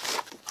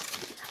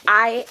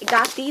 I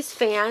got these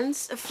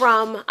fans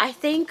from, I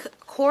think,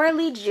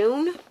 Coralie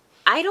June.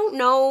 I don't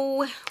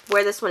know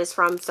where this one is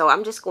from, so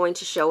I'm just going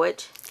to show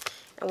it,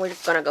 and we're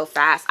just gonna go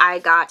fast. I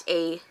got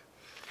a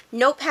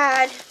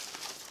notepad.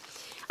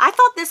 I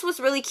thought this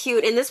was really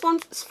cute, and this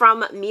one's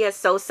from Mia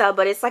Sosa,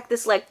 but it's like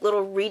this like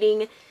little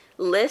reading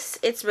list.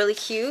 It's really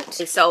cute.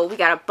 So we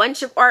got a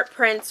bunch of art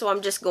prints, so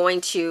I'm just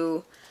going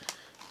to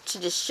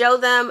just show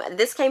them.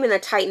 This came in the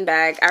Titan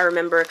bag, I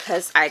remember,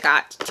 because I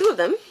got 2 of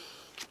them.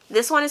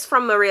 This one is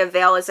from Maria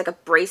Vale. It's like a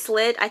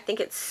bracelet. I think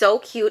it's so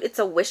cute. It's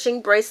a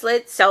wishing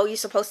bracelet, so you're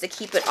supposed to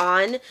keep it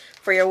on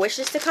for your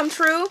wishes to come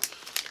true.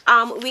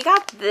 We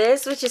got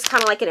this, which is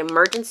kind of like an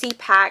emergency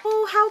pack.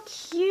 Oh, how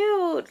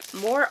cute.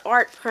 More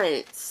art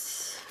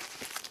prints.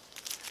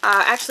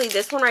 Actually,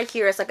 this one right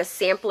here is like a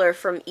sampler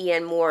from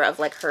Ian Moore of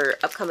like her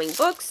upcoming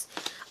books.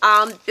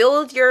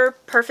 Build your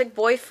perfect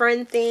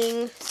boyfriend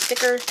thing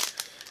sticker.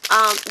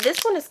 This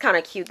one is kind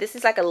of cute. This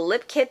is like a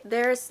lip kit.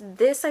 There's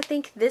this, I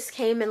think this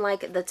came in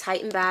like the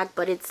Titan bag,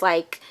 but it's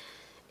like,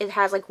 it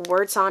has like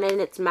words on it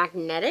and it's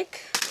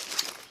magnetic.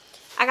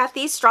 I got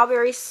these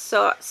strawberry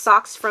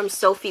socks from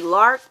Sophie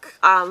Lark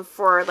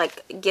for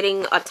like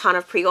getting a ton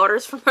of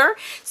pre-orders from her.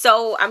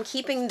 So I'm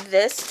keeping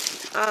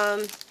this.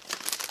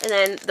 And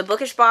then the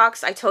bookish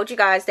box, I told you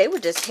guys they were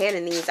just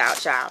handing these out,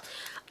 child.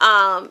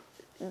 I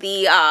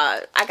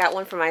got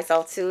one for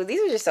myself too.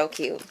 These are just so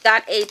cute.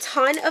 Got a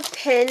ton of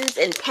pens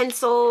and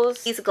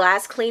pencils. These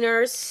glass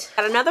cleaners.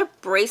 Got another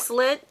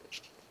bracelet.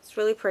 It's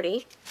really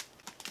pretty.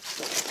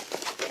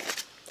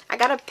 I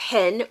got a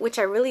pen, which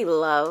I really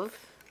love.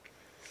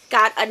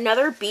 Got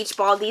another beach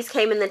ball. These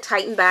came in the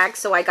Titan bag,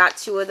 so I got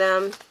 2 of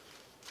them.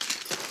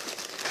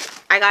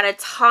 I got a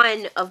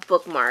ton of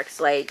bookmarks.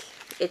 Like,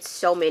 it's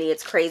so many.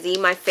 It's crazy.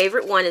 My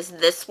favorite one is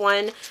this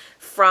one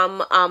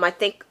from, I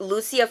think,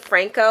 Lucia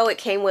Franco. It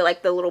came with,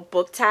 like, the little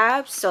book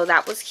tabs, so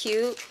that was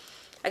cute.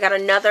 I got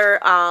another,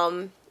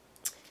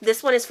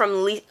 this one is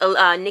from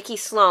Nikki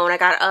Sloan. I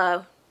got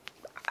a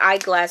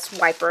eyeglass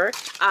wiper.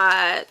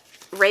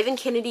 Raven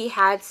Kennedy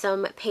had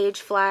some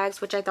page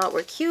flags, which I thought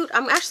were cute.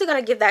 I'm actually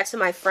going to give that to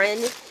my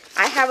friend.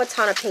 I have a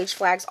ton of page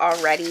flags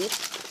already.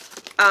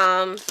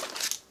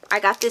 I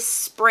got this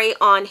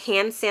spray-on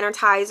hand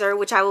sanitizer,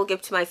 which I will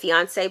give to my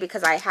fiance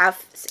because I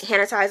have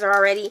sanitizer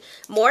already.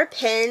 More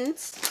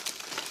pens.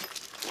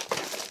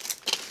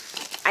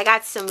 I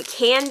got some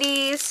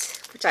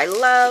candies, which I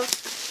love.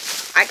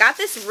 I got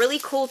this really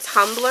cool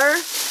tumbler.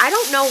 I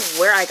don't know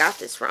where I got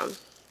this from.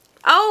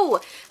 Oh,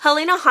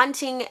 Helena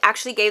Hunting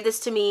actually gave this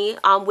to me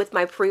with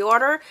my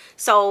pre-order.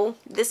 So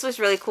this was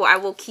really cool. I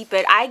will keep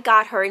it. I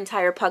got her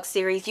entire Puck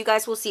series. You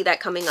guys will see that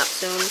coming up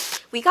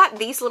soon. We got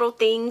these little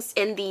things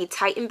in the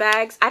Titan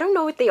bags. I don't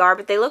know what they are,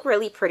 but they look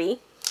really pretty.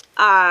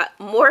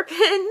 More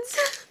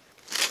pens.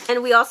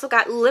 And we also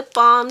got lip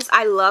balms.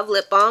 I love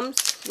lip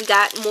balms. We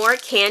got more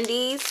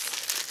candies.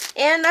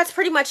 And that's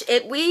pretty much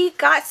it. We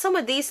got some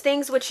of these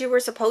things which you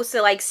were supposed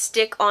to like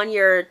stick on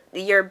your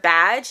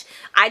badge.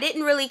 I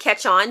didn't really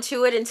catch on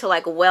to it until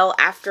like well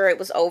after it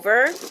was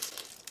over.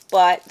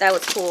 But that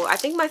was cool. I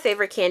think my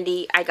favorite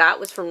candy I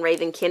got was from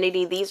Raven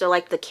Kennedy. These are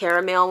like the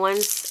caramel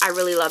ones. I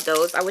really love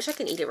those. I wish I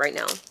could eat it right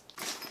now.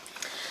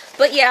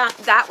 But yeah,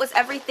 that was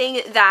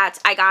everything that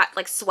I got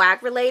like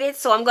swag related.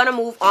 So I'm going to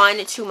move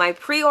on to my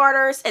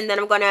pre-orders and then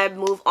I'm going to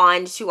move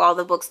on to all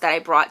the books that I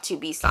brought to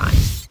be signed.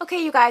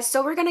 Okay, you guys,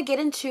 so we're going to get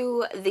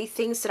into the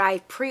things that I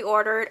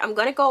pre-ordered. I'm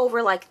going to go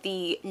over like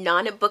the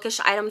non-bookish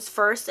items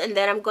first, and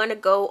then I'm going to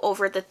go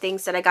over the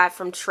things that I got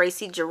from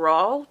Tracy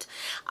Gerald.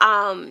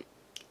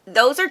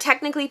 Those are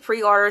technically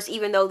pre-orders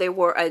even though they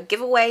were a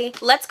giveaway.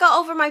 Let's go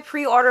over my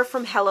pre-order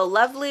from Hello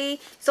Lovely.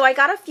 So I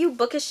got a few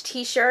bookish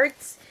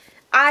t-shirts.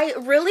 I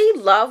really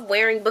love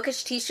wearing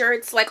bookish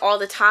t-shirts like all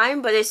the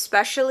time, but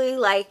especially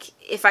like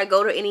if I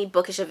go to any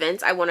bookish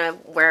events, I want to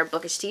wear a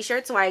bookish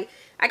t-shirt. So I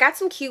got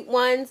some cute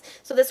ones.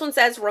 So this one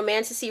says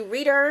Romantasy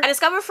Reader. I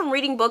discovered from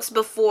reading books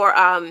before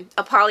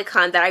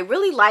Apollycon that I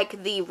really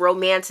like the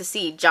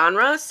Romantasy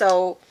genre.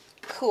 So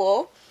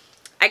cool.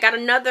 I got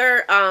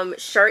another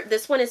shirt.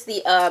 This one is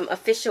the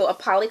official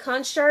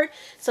Apollycon shirt.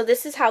 So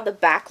this is how the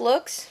back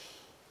looks.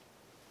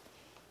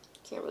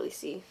 Can't really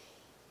see.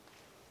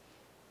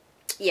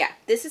 Yeah,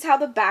 this is how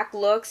the back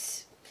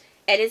looks.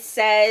 And it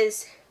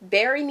says,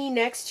 bury me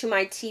next to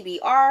my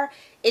TBR.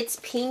 It's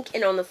pink,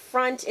 and on the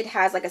front it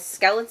has like a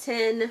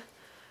skeleton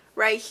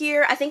right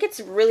here. I think it's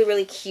really,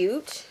 really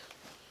cute.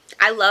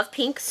 I love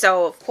pink,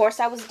 so of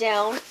course I was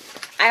down.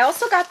 I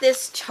also got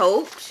this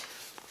tote,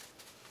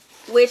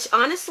 which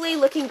honestly,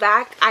 looking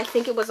back, I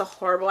think it was a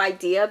horrible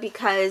idea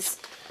because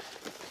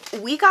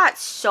we got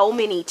so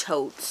many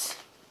totes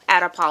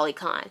at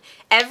Apollycon.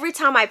 Every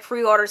time I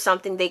pre-ordered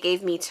something, they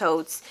gave me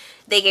totes.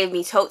 They gave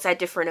me totes at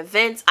different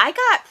events. I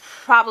got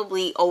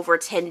probably over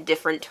 10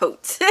 different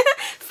totes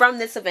from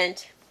this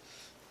event.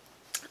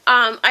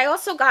 I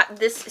also got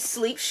this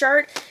sleep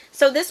shirt.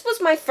 So this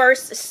was my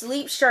first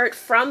sleep shirt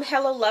from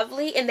Hello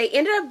Lovely, and they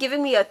ended up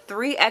giving me a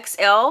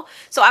 3XL.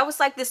 So I was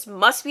like, this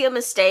must be a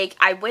mistake.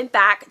 I went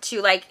back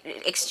to like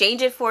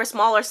exchange it for a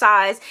smaller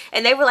size,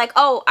 and they were like,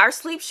 oh, our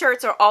sleep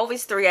shirts are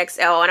always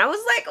 3XL. And I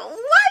was like, what?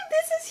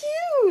 This is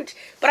huge.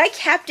 But I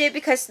kept it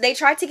because they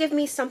tried to give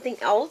me something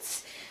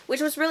else,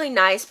 which was really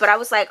nice. But I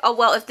was like, oh,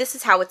 well, if this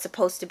is how it's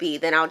supposed to be,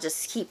 then I'll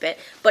just keep it.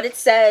 But it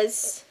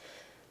says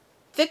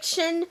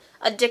Fiction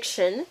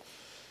Addiction.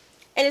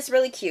 And it's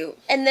really cute.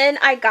 And then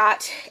I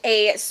got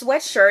a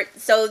sweatshirt.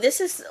 So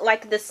this is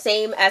like the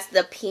same as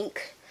the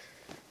pink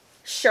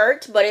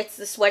shirt, but it's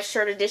the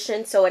sweatshirt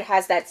edition. So it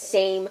has that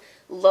same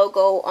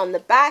logo on the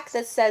back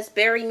that says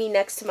bury me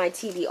next to my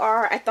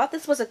TBR. I thought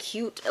this was a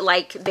cute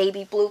like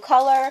baby blue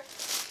color.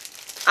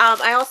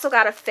 I also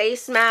got a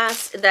face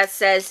mask that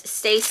says,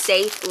 "Stay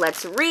safe,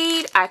 let's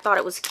read." I thought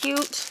it was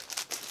cute.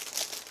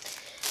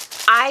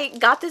 I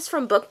got this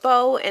from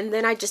Bookbo and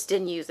then I just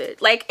didn't use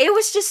it. Like, it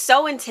was just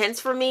so intense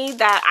for me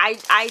that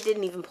I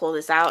didn't even pull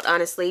this out,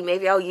 honestly.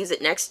 Maybe I'll use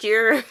it next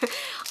year.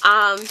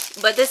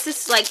 But this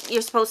is like,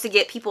 you're supposed to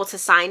get people to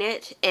sign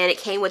it, and it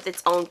came with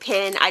its own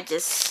pin. I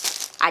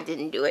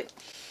didn't do it.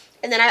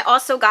 And then I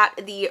also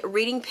got the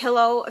reading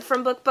pillow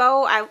from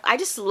Bookbo. I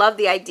just love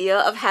the idea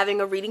of having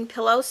a reading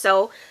pillow,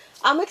 so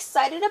I'm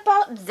excited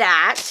about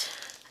that.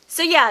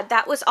 So yeah,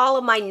 that was all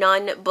of my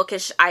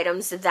non-bookish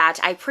items that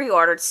I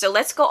pre-ordered. So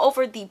let's go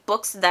over the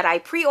books that I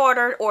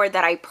pre-ordered or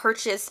that I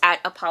purchased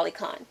at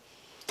Apollycon.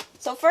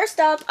 So first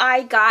up,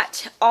 I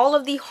got all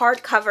of the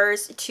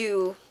hardcovers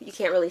to, you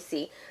can't really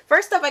see.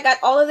 First up, I got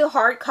all of the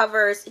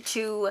hardcovers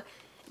to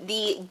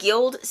the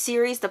Guild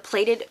series, the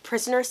Plated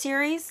Prisoner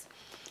series.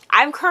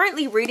 I'm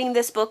currently reading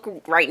this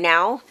book right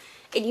now,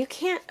 and you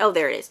can't, oh,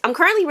 there it is. I'm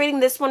currently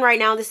reading this one right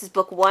now. This is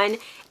book 1,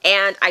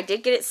 and I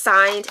did get it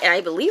signed, and I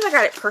believe I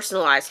got it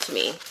personalized to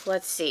me.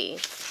 Let's see.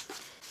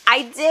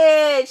 I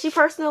did! She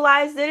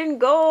personalized it in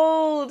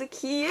gold.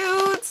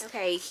 Cute!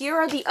 Okay, here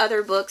are the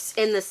other books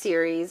in the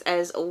series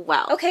as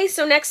well. Okay,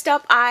 so next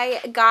up, I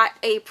got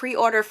a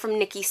pre-order from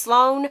Nikki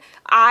Sloan.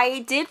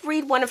 I did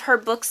read one of her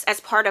books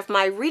as part of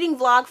my reading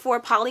vlog for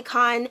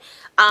Apollycon.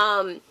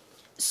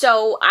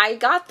 So I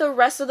got the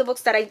rest of the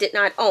books that I did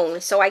not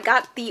own. So I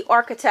got The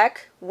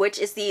Architect, which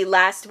is the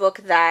last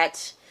book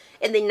that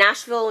in the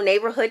Nashville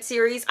Neighborhood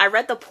series. I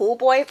read The Pool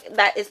Boy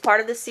that is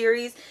part of the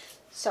series.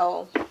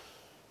 So,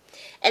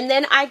 and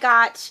then I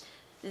got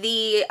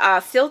the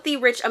Filthy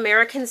Rich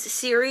Americans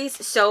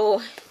series.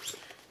 So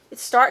it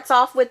starts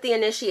off with The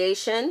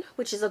Initiation,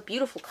 which is a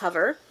beautiful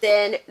cover.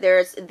 Then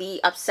there's The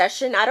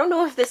Obsession. I don't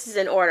know if this is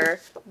in order.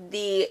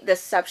 The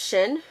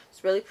Deception.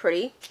 It's really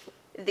pretty.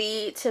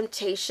 The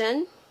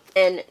Temptation,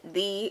 and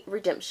The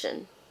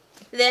Redemption.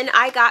 Then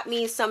I got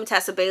me some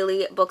Tessa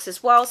Bailey books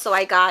as well. So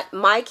I got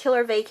My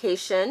Killer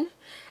Vacation,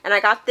 and I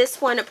got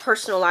this one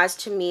personalized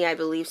to me, I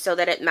believe, so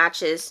that it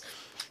matches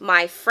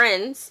my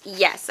friends.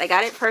 Yes, I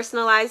got it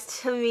personalized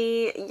to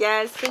me.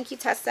 Yes, thank you,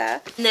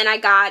 Tessa. And then I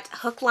got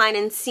Hook, Line,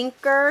 and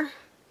Sinker.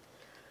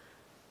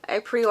 I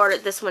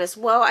pre-ordered this one as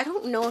well. I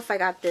don't know if I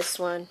got this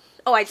one.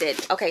 Oh, I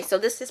did. Okay, so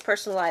this is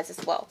personalized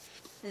as well.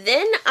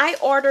 Then I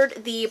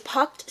ordered the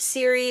Pucked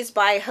series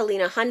by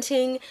Helena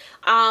Hunting.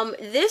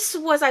 This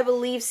was, I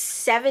believe,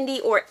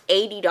 $70 or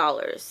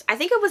 $80. I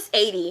think it was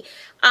 $80.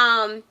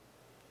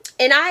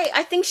 And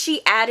I think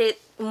she added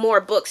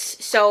more books.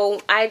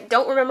 So I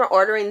don't remember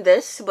ordering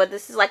this, but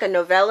this is like a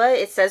novella.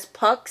 It says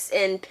Pucks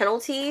and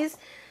Penalties.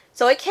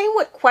 So it came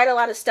with quite a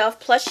lot of stuff.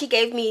 Plus she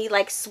gave me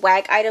like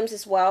swag items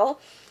as well.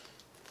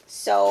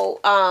 So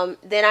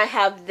then I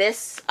have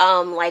this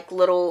like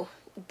little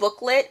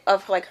booklet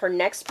of like her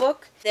next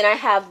book. Then I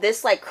have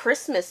this like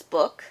Christmas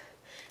book.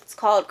 It's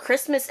called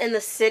Christmas in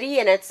the City,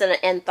 and it's an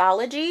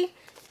anthology.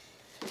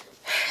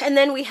 And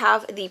then we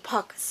have the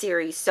Puck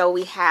series. So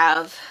we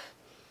have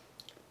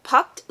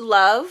Pucked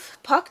Love,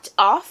 Pucked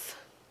Off,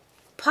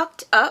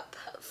 Pucked Up,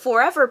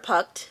 Forever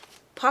Pucked,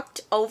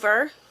 Pucked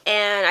Over,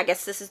 and I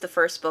guess this is the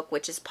first book,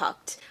 which is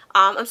Pucked.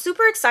 I'm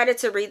super excited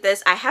to read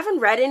this. I haven't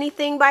read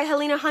anything by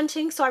Helena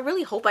Hunting, so I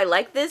really hope I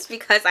like this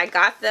because I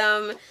got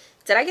them.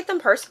 Did I get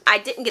them I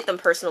didn't get them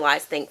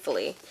personalized,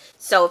 thankfully.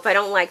 So if I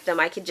don't like them,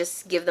 I could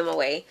just give them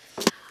away.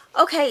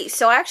 Okay,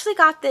 so I actually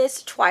got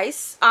this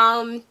twice.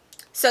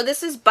 So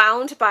this is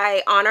Bound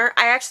by Honor.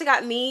 I actually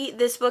got me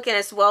this book and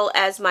as well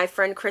as my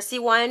friend Chrissy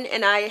one,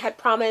 and I had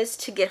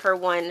promised to get her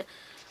one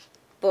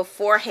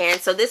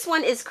beforehand. So this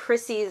one is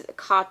Chrissy's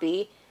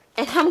copy,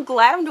 and I'm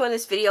glad I'm doing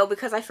this video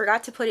because I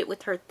forgot to put it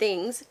with her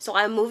things. So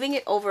I'm moving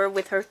it over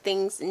with her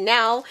things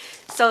now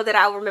so that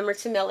I'll remember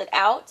to mail it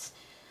out.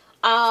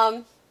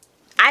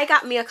 I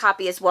got me a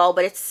copy as well,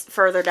 but it's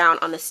further down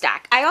on the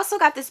stack. I also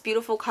got this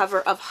beautiful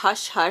cover of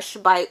Hush Hush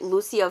by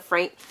Lucia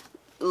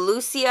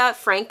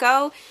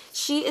Franco.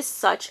 She is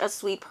such a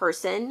sweet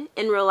person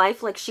in real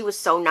life. Like, she was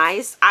so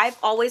nice. I've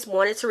always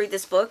wanted to read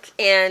this book,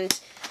 and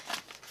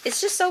it's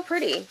just so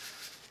pretty.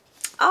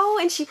 Oh,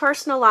 and she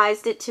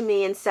personalized it to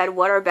me and said,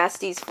 "What are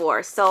besties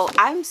for?" So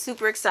I'm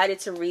super excited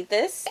to read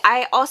this.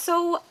 I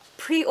also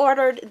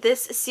pre-ordered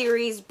this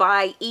series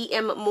by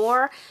E.M.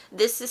 Moore.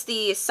 This is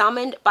the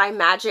Summoned by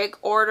Magic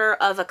Order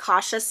of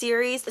Akasha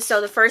series.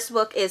 So the first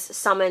book is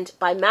Summoned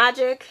by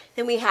Magic.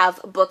 Then we have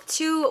book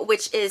 2,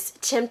 which is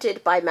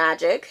Tempted by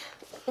Magic.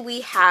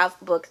 We have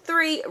book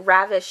 3,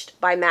 Ravished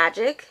by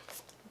Magic.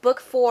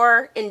 Book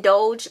 4,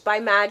 Indulged by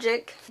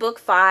Magic. Book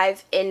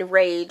 5,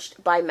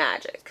 Enraged by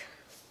Magic.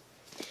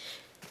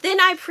 Then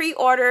I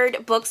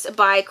pre-ordered books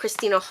by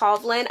Christina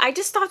Hovland. I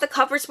just thought the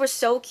covers were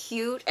so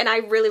cute, and I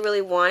really,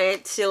 really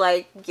wanted to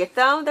like get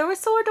them. They were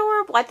so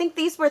adorable. I think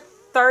these were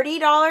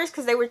 $30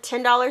 because they were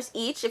 $10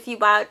 each if you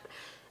bought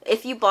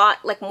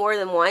like more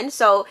than one.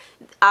 So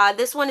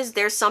this one is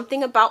There's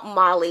Something About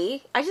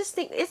Molly. I just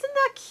think, isn't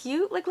that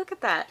cute? Like, look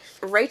at that.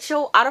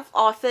 Rachel Out of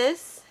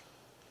Office.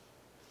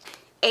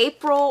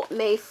 April,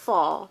 May,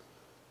 Fall.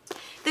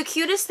 The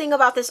cutest thing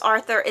about this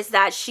author is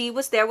that she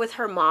was there with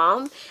her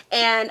mom,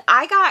 and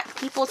I got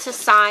people to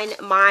sign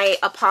my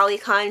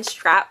Apollycon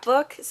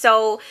scrapbook.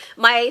 So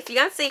my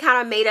fiance kind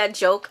of made a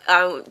joke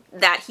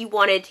that he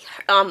wanted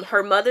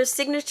her mother's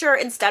signature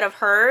instead of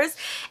hers,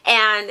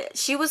 and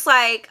she was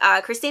like,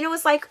 Christina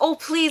was like, oh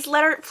please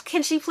let her,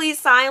 can she please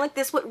sign, like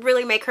this would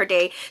really make her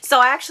day. So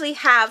I actually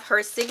have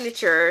her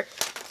signature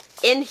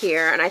in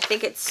here, and I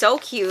think it's so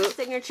cute.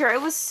 Signature.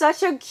 It was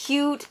such a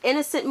cute,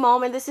 innocent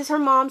moment. This is her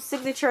mom's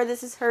signature,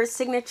 this is her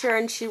signature,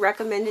 and she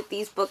recommended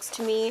these books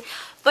to me.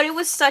 But it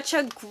was such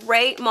a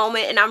great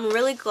moment, and I'm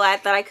really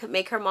glad that I could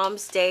make her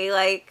mom's day.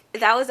 Like,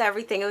 that was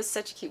everything. It was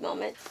such a cute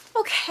moment.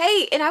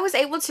 Okay, and I was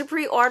able to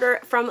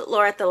pre-order from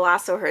Laura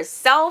Thalasso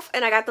herself,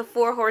 and I got the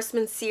Four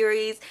Horsemen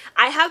series.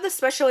 I have the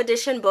special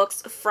edition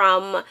books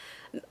from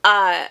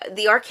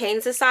the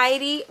Arcane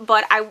Society,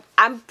 but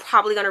I'm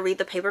probably gonna read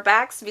the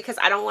paperbacks because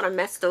I don't want to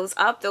mess those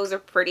up. Those are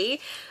pretty,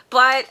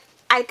 but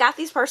I got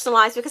these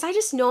personalized because I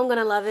just know I'm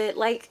gonna love it.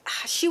 Like,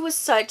 she was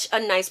such a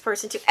nice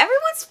person too.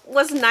 Everyone's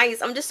was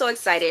nice. I'm just so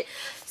excited.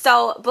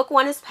 So book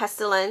 1 is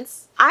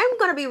Pestilence. I'm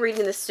gonna be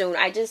reading this soon.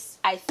 I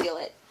feel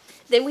it.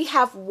 Then we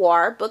have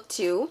War, book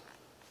 2.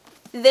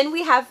 Then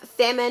we have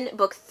Famine,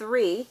 book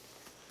 3.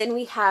 Then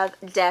we have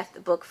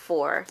Death, book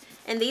 4.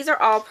 And these are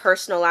all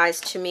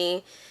personalized to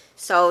me.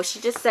 So she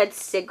just said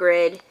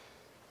Sigrid.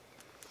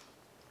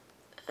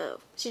 Oh,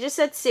 she just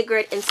said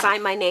Sigrid and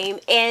signed my name.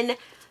 And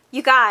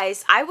you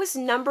guys, I was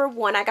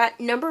 #1. I got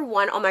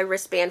 #1 on my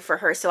wristband for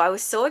her. So I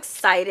was so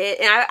excited.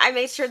 And I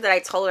made sure that I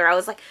told her, I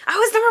was like, I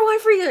was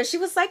 #1 for you. And she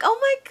was like, oh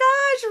my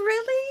gosh,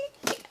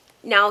 really?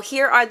 Now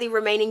here are the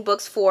remaining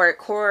books for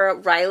Cora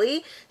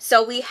Riley.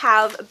 So we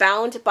have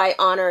Bound by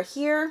Honor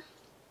here.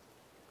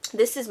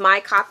 This is my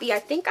copy. I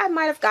think I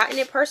might have gotten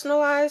it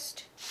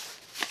personalized.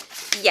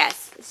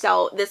 Yes,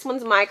 so this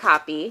one's my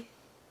copy.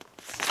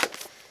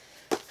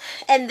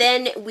 And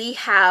then we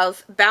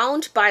have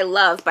Bound by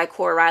Love by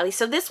Cora Riley.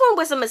 So this one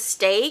was a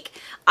mistake.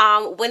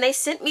 When they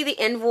sent me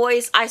the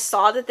invoice, I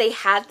saw that they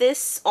had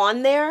this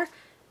on there,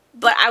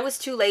 but I was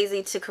too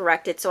lazy to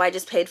correct it, so I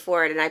just paid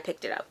for it and I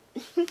picked it up.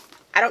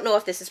 I don't know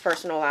if this is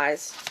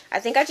personalized. I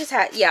think I just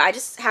had, yeah, I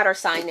just had her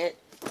sign it.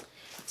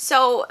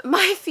 So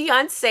my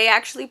fiance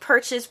actually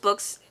purchased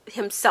books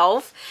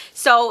himself.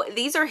 So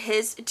these are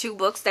his 2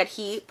 books that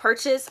he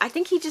purchased. I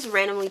think he just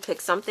randomly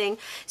picked something.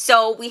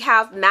 So we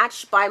have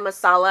Matched by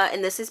Masala,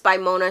 and this is by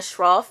Mona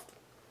Shroff.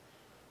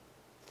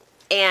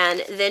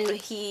 And then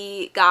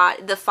he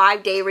got The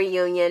 5-Day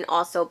Reunion,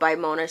 also by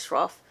Mona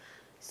Shroff.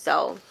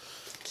 So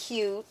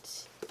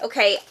cute.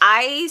 Okay,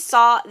 I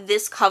saw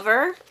this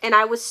cover and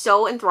I was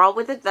so enthralled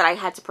with it that I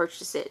had to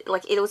purchase it.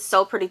 Like, it was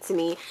so pretty to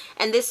me.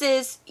 And this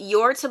is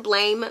You're to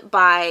Blame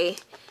by,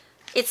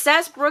 it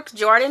says Brooke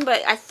Jordan,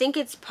 but I think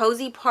it's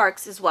Posey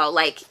Parks as well.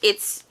 Like,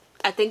 it's,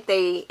 I think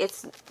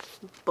it's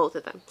both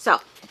of them.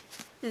 So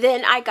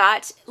then I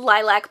got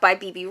Lilac by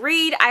B.B.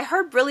 Reed. I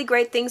heard really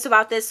great things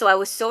about this, so I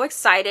was so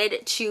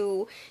excited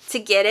to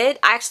get it.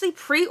 I actually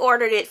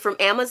pre-ordered it from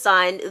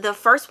Amazon. The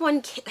first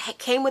one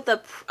came with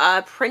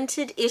a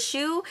printed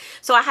issue,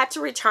 so I had to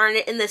return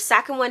it, and the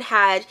second one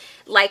had,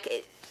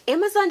 like,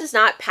 Amazon does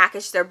not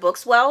package their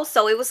books well,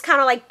 so it was kind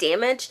of like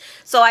damaged.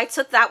 So I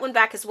took that one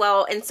back as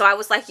well, and so I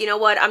was like, you know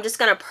what, I'm just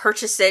gonna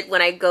purchase it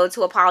when I go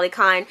to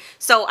Apollycon.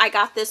 So I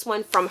got this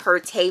one from her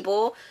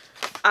table.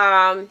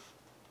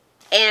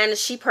 And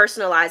she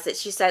personalized it.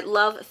 She said,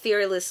 love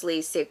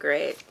fearlessly,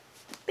 Sigrid.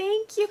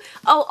 Thank you.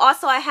 Oh,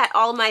 also I had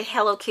all my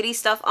Hello Kitty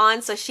stuff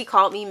on, so she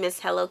called me Miss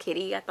Hello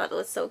Kitty. I thought it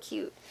was so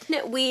cute.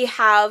 We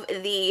have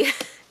the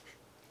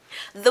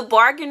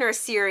Bargainer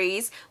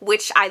series,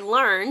 which I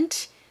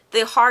learned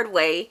the hard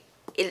way.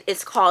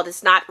 It's called,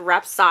 it's not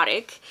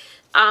Rhapsodic.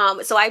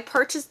 So I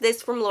purchased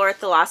this from Laura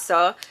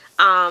Thalasso.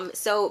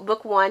 So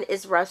book 1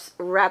 is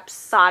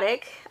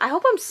Rhapsodic. I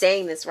hope I'm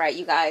saying this right,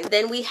 you guys.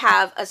 Then we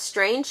have A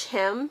Strange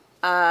Hymn,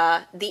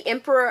 The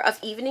Emperor of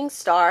Evening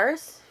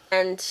Stars,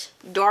 and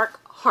Dark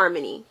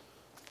Harmony.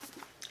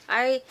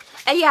 And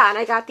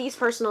I got these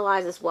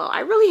personalized as well. I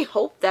really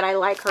hope that I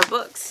like her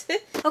books.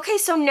 Okay,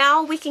 so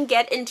now we can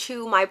get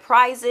into my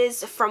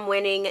prizes from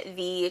winning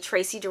the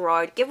Tracy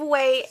Gerard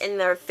giveaway in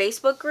their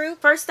Facebook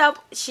group. First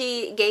up,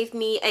 she gave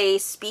me a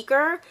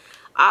speaker.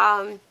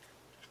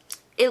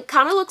 It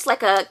kind of looks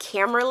like a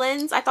camera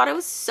lens. I thought it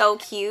was so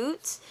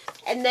cute.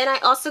 And then I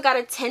also got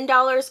a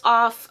 $10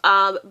 off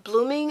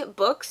Blooming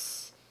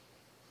Books.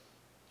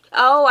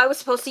 Oh, I was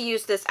supposed to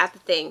use this at the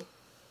thing.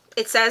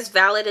 It says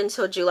valid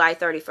until July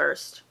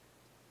 31st.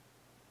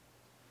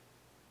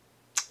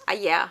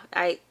 Yeah,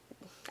 I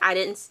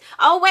didn't.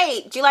 Oh,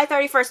 wait, July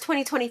 31st,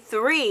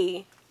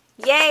 2023.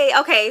 Yay.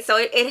 Okay, so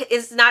it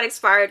is not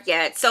expired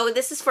yet. So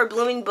this is for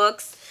Blooming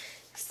Books.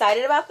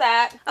 Excited about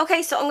that.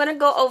 Okay, so I'm going to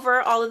go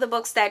over all of the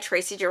books that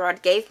Tracy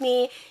Gerard gave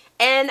me.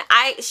 And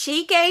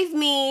she gave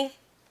me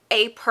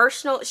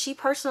she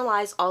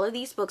personalized all of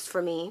these books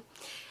for me.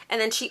 And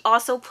then she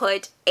also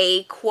put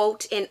a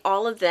quote in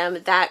all of them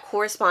that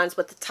corresponds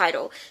with the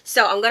title.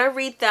 So I'm going to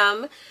read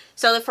them.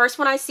 So the first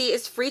one I see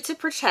is Free to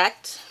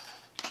Protect.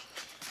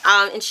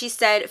 And she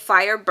said,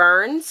 fire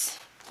burns.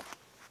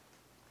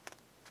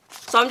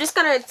 So I'm just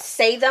going to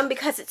say them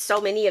because it's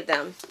so many of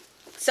them.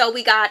 So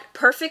we got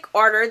Perfect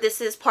Order. This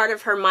is part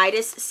of her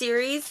Midas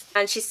series.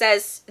 And she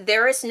says,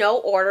 there is no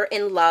order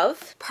in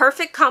love.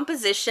 Perfect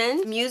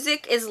Composition.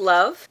 Music is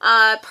love.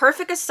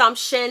 Perfect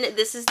Assumption.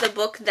 This is the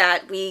book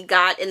that we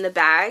got in the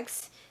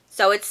bags.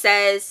 So it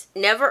says,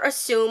 never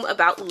assume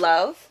about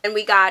love. And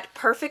we got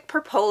Perfect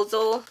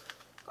Proposal.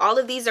 All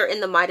of these are in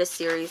the Midas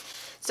series.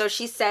 So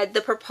she said,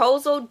 the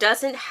proposal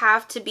doesn't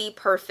have to be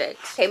perfect.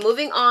 Okay,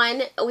 moving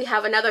on. We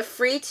have another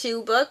Free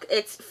To book.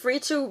 It's Free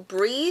To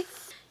Breathe.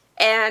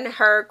 And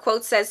her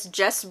quote says,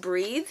 just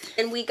breathe.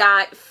 And we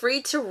got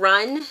Free to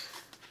Run.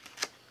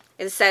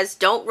 It says,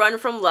 don't run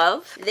from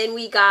love. Then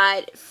we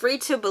got Free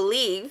to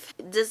Believe.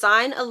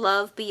 Design a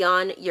love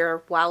beyond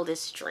your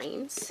wildest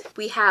dreams.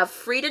 We have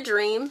Free to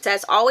Dream. It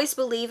says, always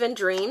believe in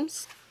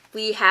dreams.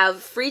 We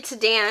have Free to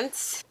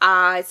Dance.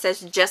 It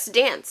says, just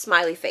dance,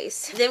 smiley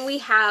face. Then we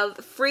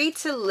have Free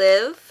to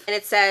Live. And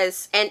it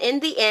says, and in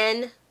the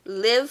end,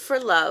 live for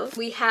love.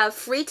 We have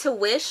Free to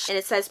Wish, and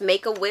it says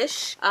make a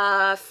wish.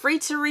 Free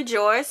to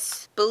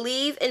Rejoice,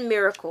 believe in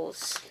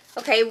miracles.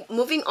 Okay,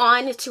 moving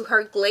on to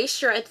her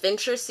Glacier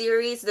Adventure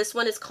series. This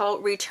one is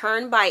called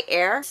Return by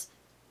Air.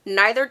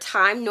 Neither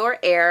time nor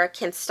air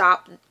can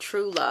stop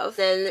true love.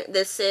 Then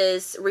this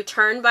is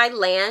Return by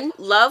Land.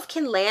 Love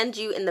can land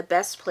you in the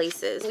best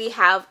places. We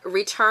have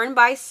Return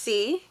by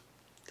Sea.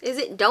 Is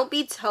it Don't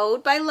Be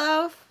Towed by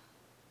Love?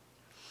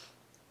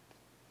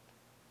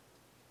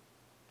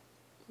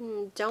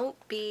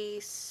 Don't be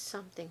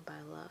something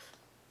by love.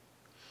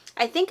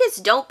 I think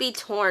it's Don't Be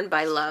Torn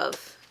by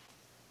Love.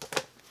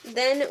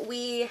 Then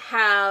we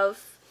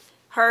have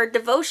her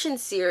Devotion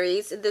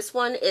series. This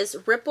one is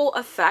Ripple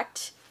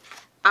Effect.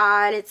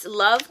 And it's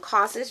Love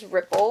Causes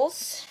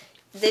Ripples.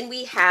 Then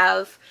we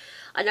have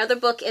another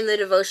book in the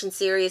Devotion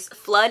series,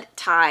 Flood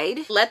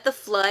Tide. Let the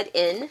Flood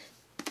In.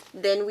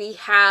 Then we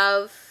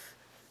have,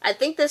 I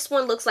think this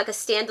one looks like a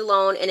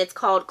standalone, and it's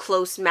called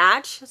Close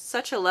Match.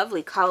 Such a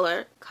lovely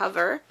cover.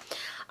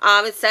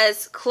 It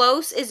says,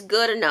 close is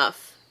good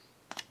enough.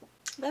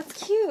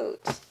 That's cute.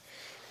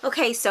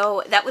 Okay,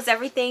 so that was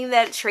everything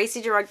that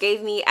Tracy Gerard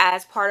gave me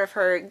as part of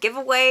her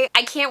giveaway.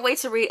 I can't wait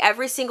to read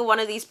every single one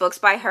of these books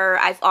by her.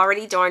 I've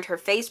already joined her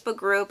Facebook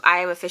group. I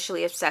am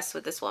officially obsessed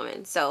with this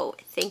woman. So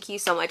thank you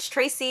so much,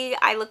 Tracy.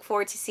 I look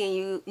forward to seeing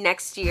you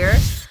next year.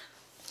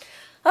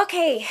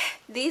 Okay,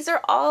 these are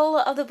all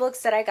of the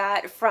books that I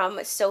got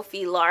from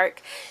Sophie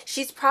Lark.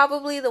 She's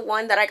probably the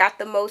one that I got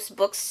the most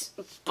books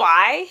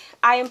by,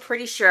 I am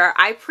pretty sure.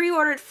 I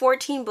pre-ordered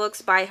 14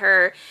 books by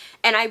her,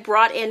 and I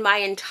brought in my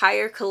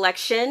entire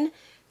collection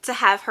to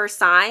have her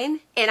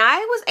sign, and I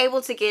was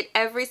able to get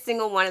every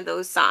single one of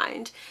those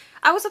signed.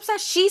 I was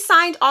obsessed. She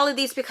signed all of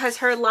these because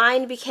her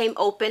line became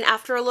open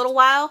after a little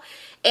while,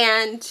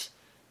 and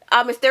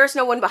if there's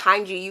no one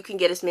behind you, you can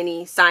get as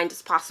many signed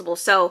as possible.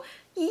 So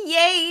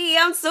yay,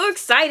 I'm so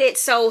excited.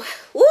 So,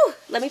 woo,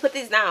 let me put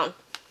these down.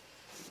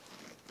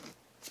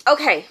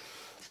 Okay.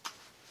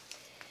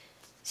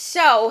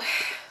 So,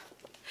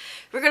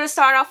 we're going to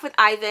start off with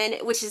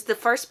Ivan, which is the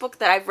first book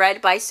that I've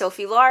read by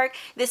Sophie Lark.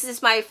 This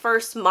is my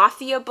first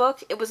Mafia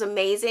book. It was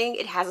amazing.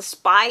 It has a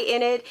spy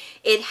in it.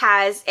 It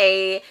has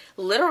a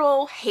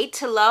literal hate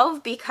to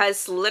love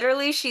because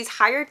literally she's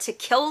hired to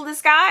kill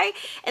this guy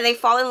and they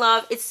fall in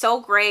love. It's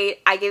so great.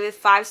 I gave it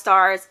 5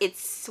 stars.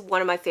 It's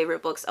one of my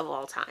favorite books of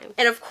all time.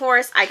 And of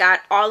course, I got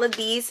all of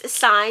these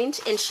signed,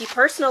 and she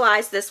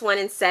personalized this one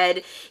and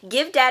said,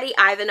 give Daddy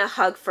Ivan a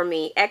hug for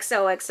me.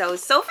 XOXO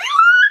Sophie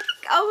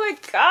Lark. Oh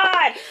my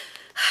God.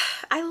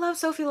 I love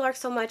Sophie Lark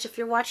so much. If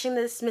you're watching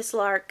this, Miss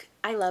Lark,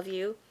 I love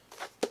you.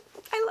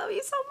 I love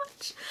you so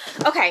much.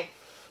 Okay,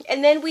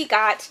 and then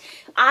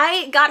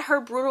I got her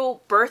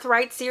Brutal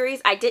Birthright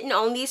series. I didn't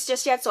own these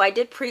just yet, so I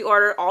did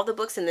pre-order all the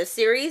books in this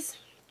series.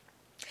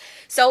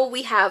 So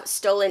we have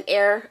Stolen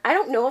Air. I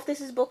don't know if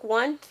this is book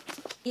 1.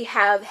 We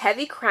have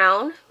Heavy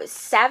Crown,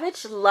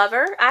 Savage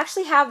Lover. I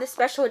actually have the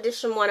special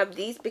edition one of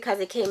these because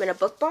it came in a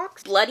book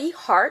box. Bloody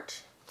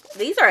Heart.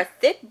 These are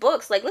thick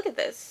books. Like, look at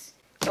this.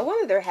 No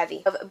wonder they're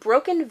heavy.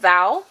 Broken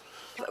Vow,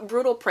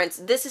 Brutal Prince.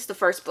 This is the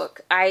first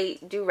book. I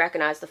do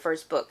recognize the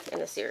first book in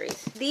the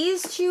series.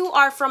 These two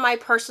are from my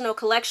personal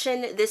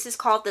collection. This is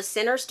called The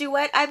Sinner's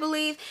Duet, I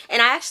believe.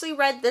 And I actually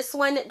read this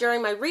one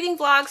during my reading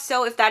vlog.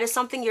 So if that is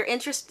something you're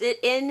interested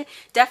in,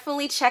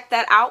 definitely check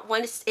that out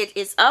once it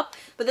is up.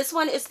 But this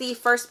one is the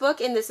first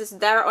book, and this is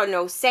There Are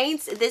No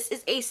Saints. This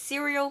is a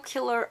serial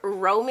killer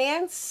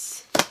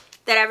romance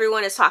that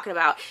everyone is talking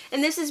about.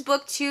 And this is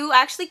book 2.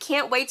 I actually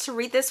can't wait to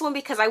read this one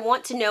because I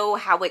want to know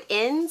how it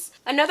ends.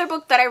 Another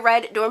book that I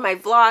read during my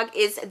vlog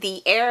is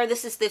The Heir.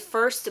 This is the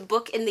first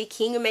book in the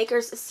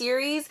Kingmakers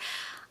series.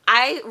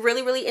 I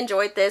really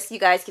enjoyed this. You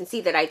guys can see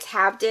that I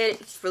tabbed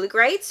it. It's really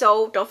great.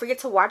 So don't forget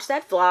to watch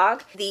that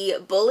vlog.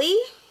 The Bully,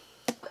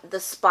 The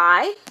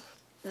Spy,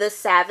 The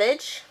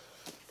Savage,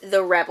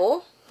 The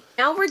Rebel.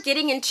 Now we're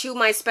getting into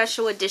my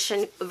special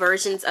edition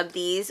versions of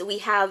these. We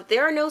have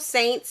There Are No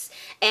Saints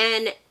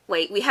and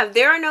we have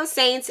There Are No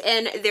Saints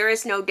and There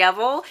Is No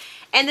Devil.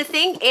 And the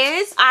thing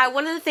is,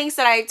 one of the things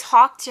that I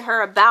talked to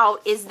her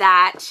about is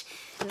that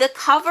The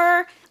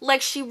cover,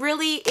 like, she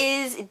really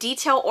is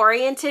detail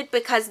oriented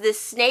because this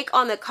snake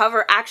on the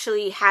cover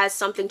actually has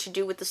something to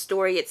do with the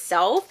story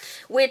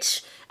itself,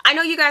 which I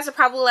know you guys are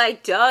probably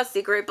like, duh,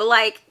 Sigrid, but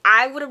like,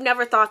 I would have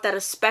never thought that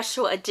a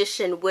special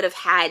edition would have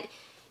had,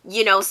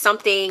 you know,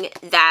 something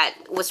that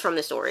was from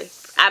the story.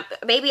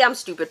 Maybe I'm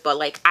stupid, but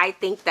like, I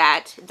think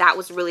that that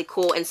was really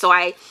cool. And so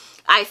I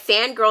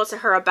fangirled to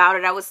her about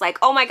it. I was like,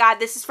 oh my god,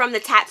 this is from the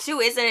tattoo,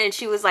 isn't it? And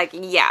she was like,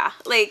 yeah.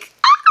 Like,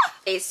 ah!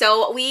 Okay,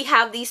 so we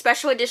have the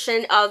special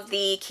edition of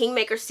the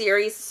Kingmaker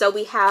series. So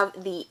we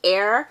have the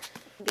Heir,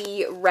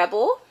 the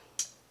Rebel,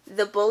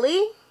 the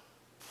Bully,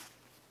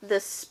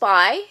 the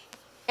Spy,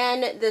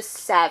 and the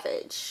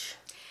Savage.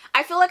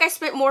 I feel like I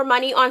spent more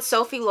money on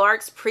Sophie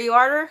Lark's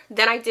pre-order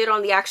than I did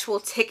on the actual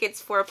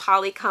tickets for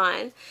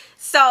Apollycon.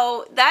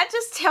 So that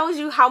just tells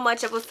you how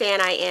much of a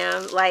fan I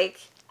am. Like,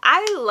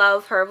 I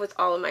love her with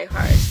all of my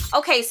heart.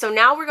 Okay, so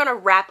now we're gonna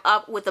wrap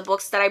up with the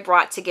books that I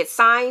brought to get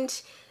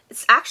signed.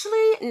 It's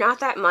actually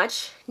not that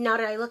much now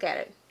that I look at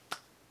it.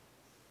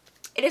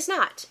 It is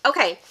not.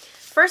 Okay.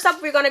 First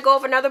up, we're going to go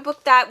over another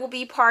book that will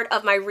be part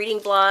of my reading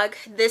vlog.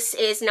 This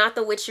is Not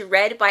the Witch You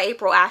Read by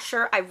April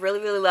Asher. I really,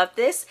 really love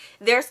this.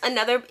 There's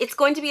another, it's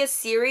going to be a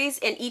series,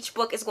 and each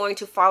book is going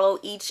to follow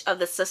each of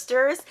the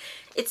sisters.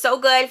 It's so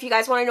good. If you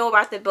guys want to know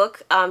about the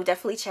book,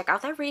 definitely check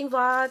out that reading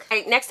vlog.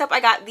 Right, next up, I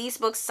got these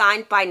books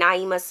signed by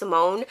Naima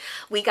Simone.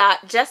 We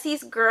got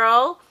Jessie's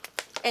Girl,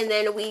 and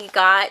then we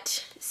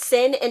got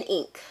Sin and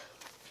Ink.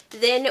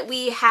 Then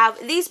we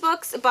have these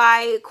books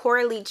by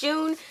Coralie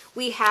June.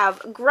 We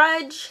have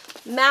Grudge,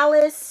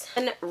 Malice,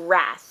 and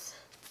Wrath.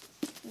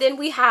 Then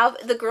we have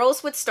The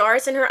Girls with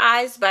Stars in Her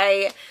Eyes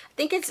by, I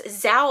think it's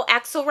Zal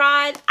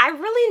Axelrod. I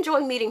really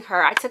enjoyed meeting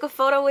her. I took a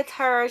photo with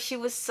her. She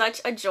was such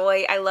a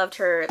joy. I loved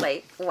her.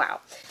 Like, wow.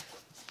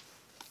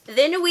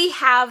 Then we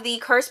have the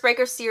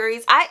Cursebreaker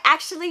series. I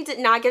actually did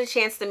not get a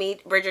chance to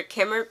meet Bridget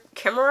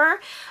Kimmerer.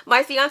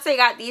 My fiance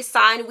got these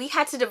signed. We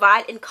had to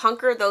divide and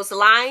conquer those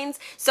lines.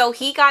 So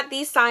he got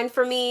these signed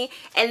for me.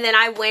 And then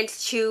I went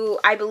to,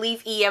 I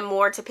believe, EM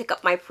Moore to pick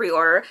up my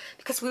pre-order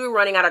because we were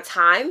running out of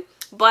time.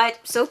 But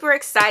super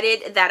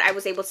excited that I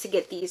was able to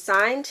get these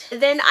signed.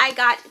 Then I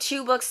got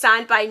 2 books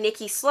signed by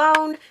Nikki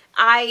Sloan.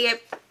 I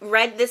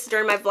read this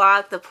during my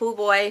vlog, The Pool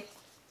Boy.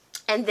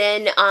 And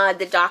then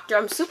The Doctor.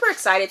 I'm super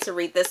excited to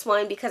read this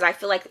one because I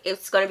feel like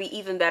it's going to be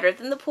even better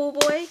than The Pool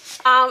Boy.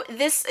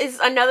 This is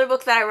another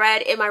book that I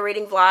read in my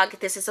reading vlog.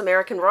 This is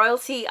American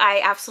Royalty.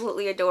 I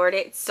absolutely adored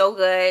it. It's so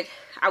good.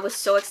 I was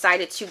so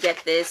excited to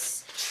get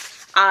this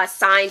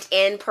signed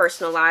and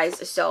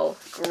personalized. So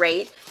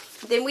great.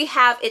 Then we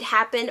have It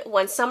Happened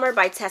One Summer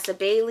by Tessa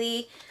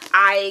Bailey.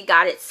 I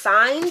got it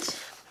signed.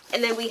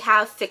 And then we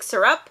have Fix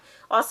Her Up,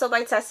 also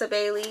by Tessa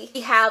Bailey. We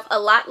have A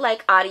Lot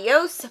Like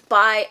Adios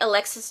by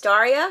Alexis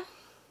Daria.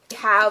 We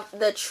have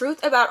The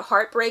Truth About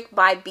Heartbreak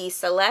by B.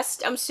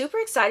 Celeste. I'm super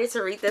excited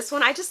to read this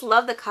one. I just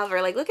love the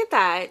cover. Like, look at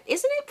that.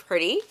 Isn't it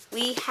pretty?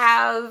 We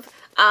have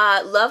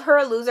Love Her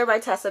a Loser by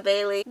Tessa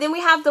Bailey. Then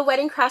we have The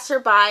Wedding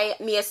Crasher by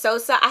Mia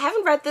Sosa. I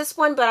haven't read this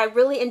one, but I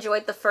really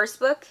enjoyed the first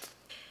book.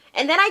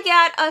 And then I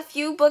got a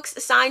few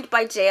books signed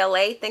by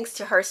JLA, thanks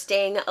to her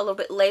staying a little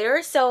bit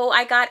later. So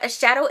I got A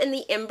Shadow in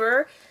the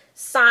Ember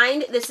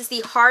signed. This is the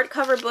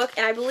hardcover book,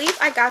 and I believe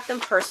I got them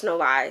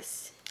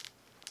personalized.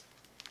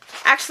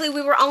 Actually,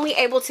 we were only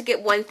able to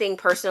get one thing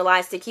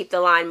personalized to keep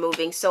the line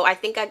moving, so I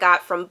think I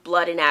got From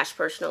Blood and Ash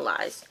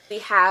personalized. We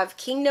have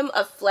Kingdom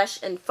of Flesh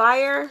and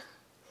Fire.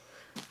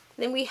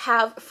 Then we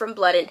have From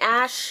Blood and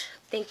Ash.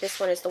 I think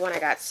this one is the one I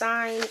got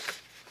signed.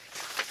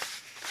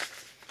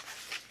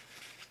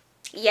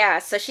 Yeah,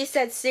 so she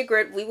said,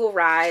 Sigrid, we will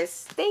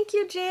rise. Thank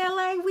you,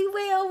 JLA. We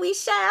will. We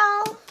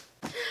shall.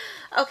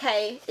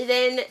 Okay,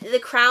 then The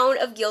Crown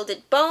of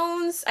Gilded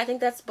Bones. I think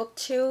that's book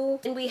 2.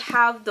 And we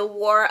have The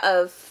War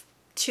of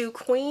Two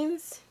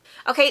Queens.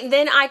 Okay,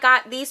 then I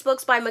got these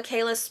books by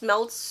Michaela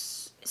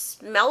Smeltzer.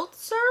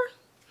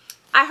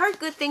 I heard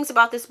good things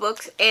about this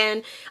book,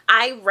 and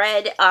I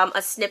read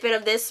a snippet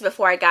of this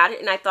before I got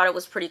it, and I thought it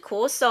was pretty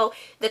cool. So,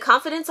 The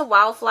Confidence of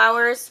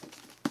Wildflowers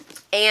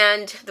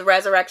and The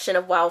Resurrection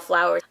of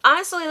Wildflowers.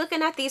 Honestly,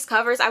 looking at these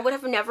covers, I would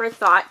have never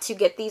thought to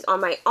get these on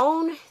my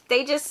own.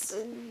 They just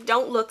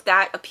don't look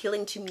that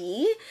appealing to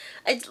me.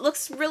 It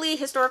looks really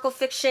historical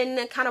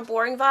fiction, kind of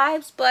boring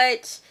vibes,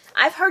 but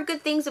I've heard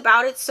good things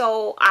about it,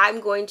 so I'm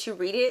going to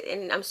read it,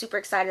 and I'm super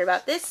excited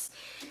about this.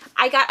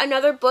 I got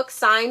another book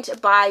signed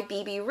by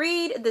BB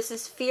Reed. This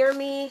is Fear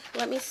Me.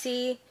 Let me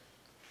see.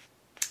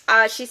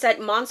 She said,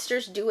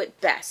 Monsters Do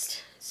It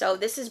Best. So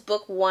this is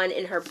book 1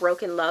 in her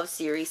Broken Love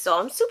series. So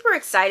I'm super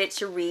excited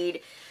to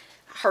read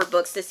her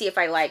books to see if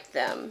I like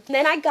them. And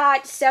then I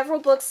got several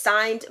books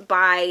signed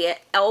by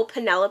L.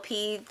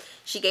 Penelope.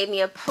 She gave me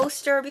a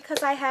poster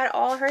because I had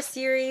all her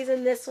series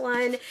in this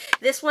one.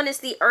 This one is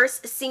the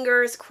Earth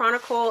Singers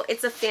Chronicle.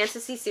 It's a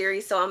fantasy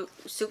series, so I'm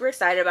super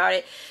excited about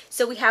it.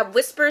 So we have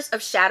Whispers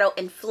of Shadow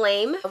and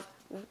Flame,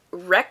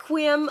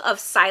 Requiem of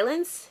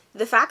Silence.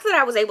 The fact that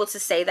I was able to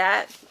say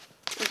that,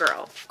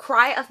 girl.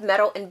 Cry of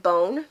Metal and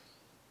Bone.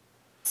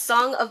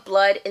 Song of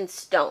Blood and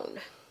Stone.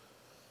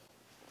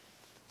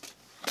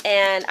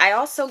 And I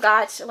also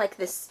got like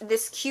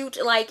this cute,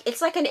 like,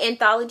 it's like an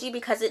anthology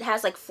because it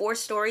has like 4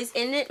 stories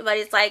in it, but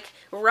it's like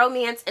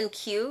romance and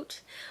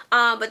cute.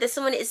 But this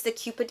one is the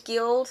Cupid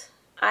Guild.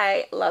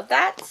 I love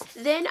that.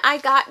 Then I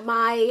got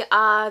my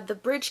the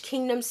Bridge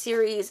Kingdom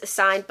series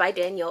signed by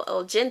Daniel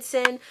L.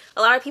 Jensen.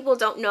 A lot of people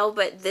don't know,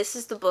 but this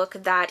is the book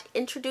that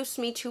introduced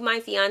me to my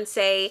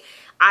fiance.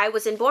 I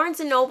was in Barnes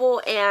 &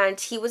 Noble and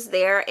he was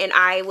there, and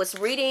I was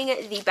reading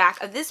the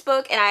back of this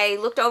book, and I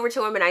looked over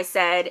to him and I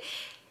said,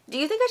 "Do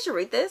you think I should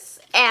read this?"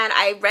 And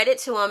I read it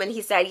to him and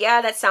he said, "Yeah,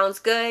 that sounds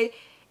good."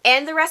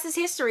 And the rest is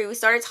history. We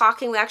started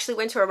talking. We actually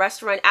went to a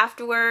restaurant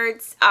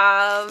afterwards.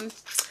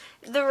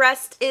 The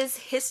rest is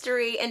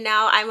history, and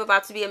now I'm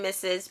about to be a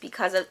missus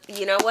because of,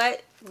 you know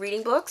what?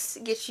 Reading books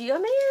gets you a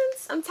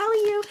man's, I'm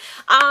telling you.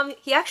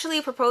 He actually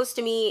proposed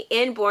to me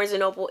in Barnes &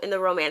 Noble in the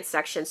romance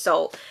section,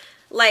 so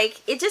like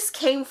it just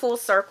came full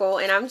circle,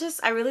 and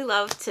I really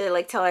love to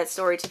like tell that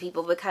story to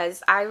people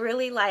because I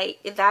really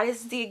like, that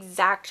is the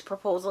exact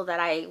proposal that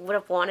I would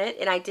have wanted,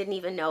 and I didn't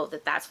even know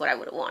that that's what I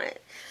would have wanted.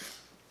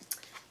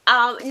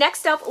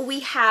 Next up,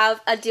 we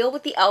have A Deal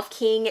with the Elf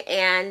King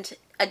and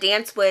A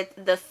Dance with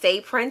the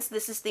Fae Prince.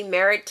 This is the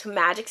Married to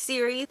Magic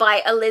series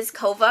by Eliz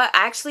Kova.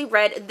 I actually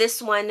read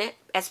this one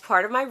as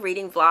part of my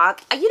reading vlog.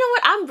 You know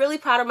what? I'm really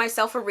proud of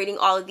myself for reading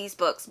all of these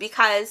books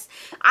because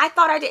I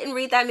thought I didn't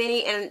read that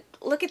many, and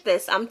look at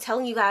this. I'm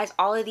telling you guys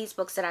all of these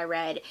books that I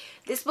read.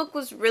 This book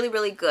was really,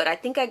 really good. I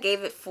think I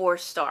gave it 4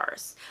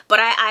 stars. But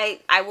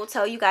I will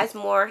tell you guys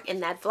more in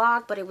that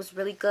vlog, but it was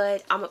really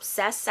good. I'm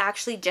obsessed. I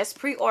actually just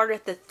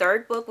pre-ordered the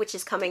 3rd book, which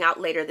is coming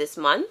out later this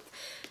month.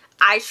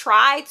 I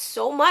tried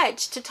so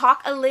much to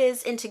talk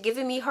Eliz into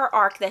giving me her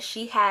arc that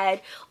she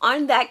had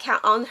on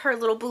her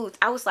little booth.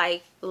 I was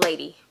like,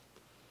 "Lady,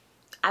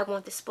 I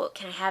want this book.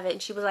 Can I have it?"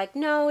 And she was like,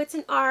 "No, it's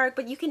an arc,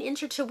 but you can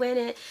enter to win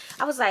it."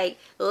 I was like,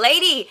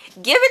 "Lady,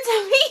 give it to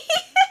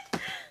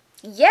me."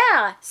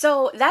 Yeah,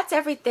 so that's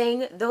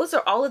everything. Those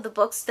are all of the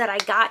books that I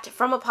got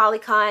from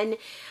Apollycon.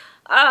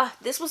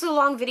 This was a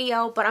long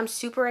video, but I'm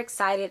super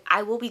excited.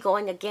 I will be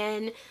going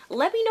again.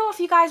 Let me know if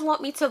you guys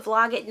want me to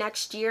vlog it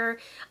next year.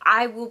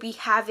 I will be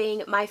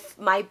having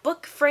my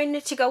book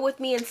friend to go with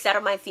me instead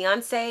of my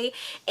fiance,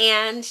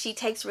 and she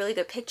takes really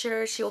good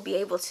pictures. She'll be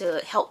able to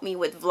help me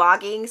with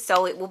vlogging,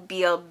 so it will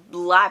be a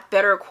lot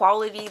better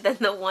quality than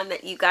the one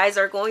that you guys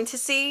are going to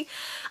see.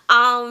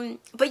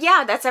 But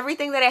yeah, that's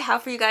everything that I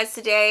have for you guys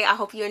today. I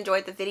hope you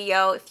enjoyed the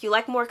video. If you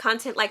like more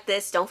content like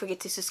this, don't forget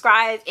to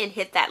subscribe and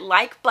hit that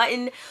like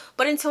button.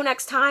 But until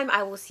next time,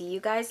 I will see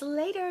you guys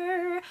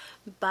later.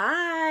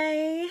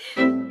 Bye.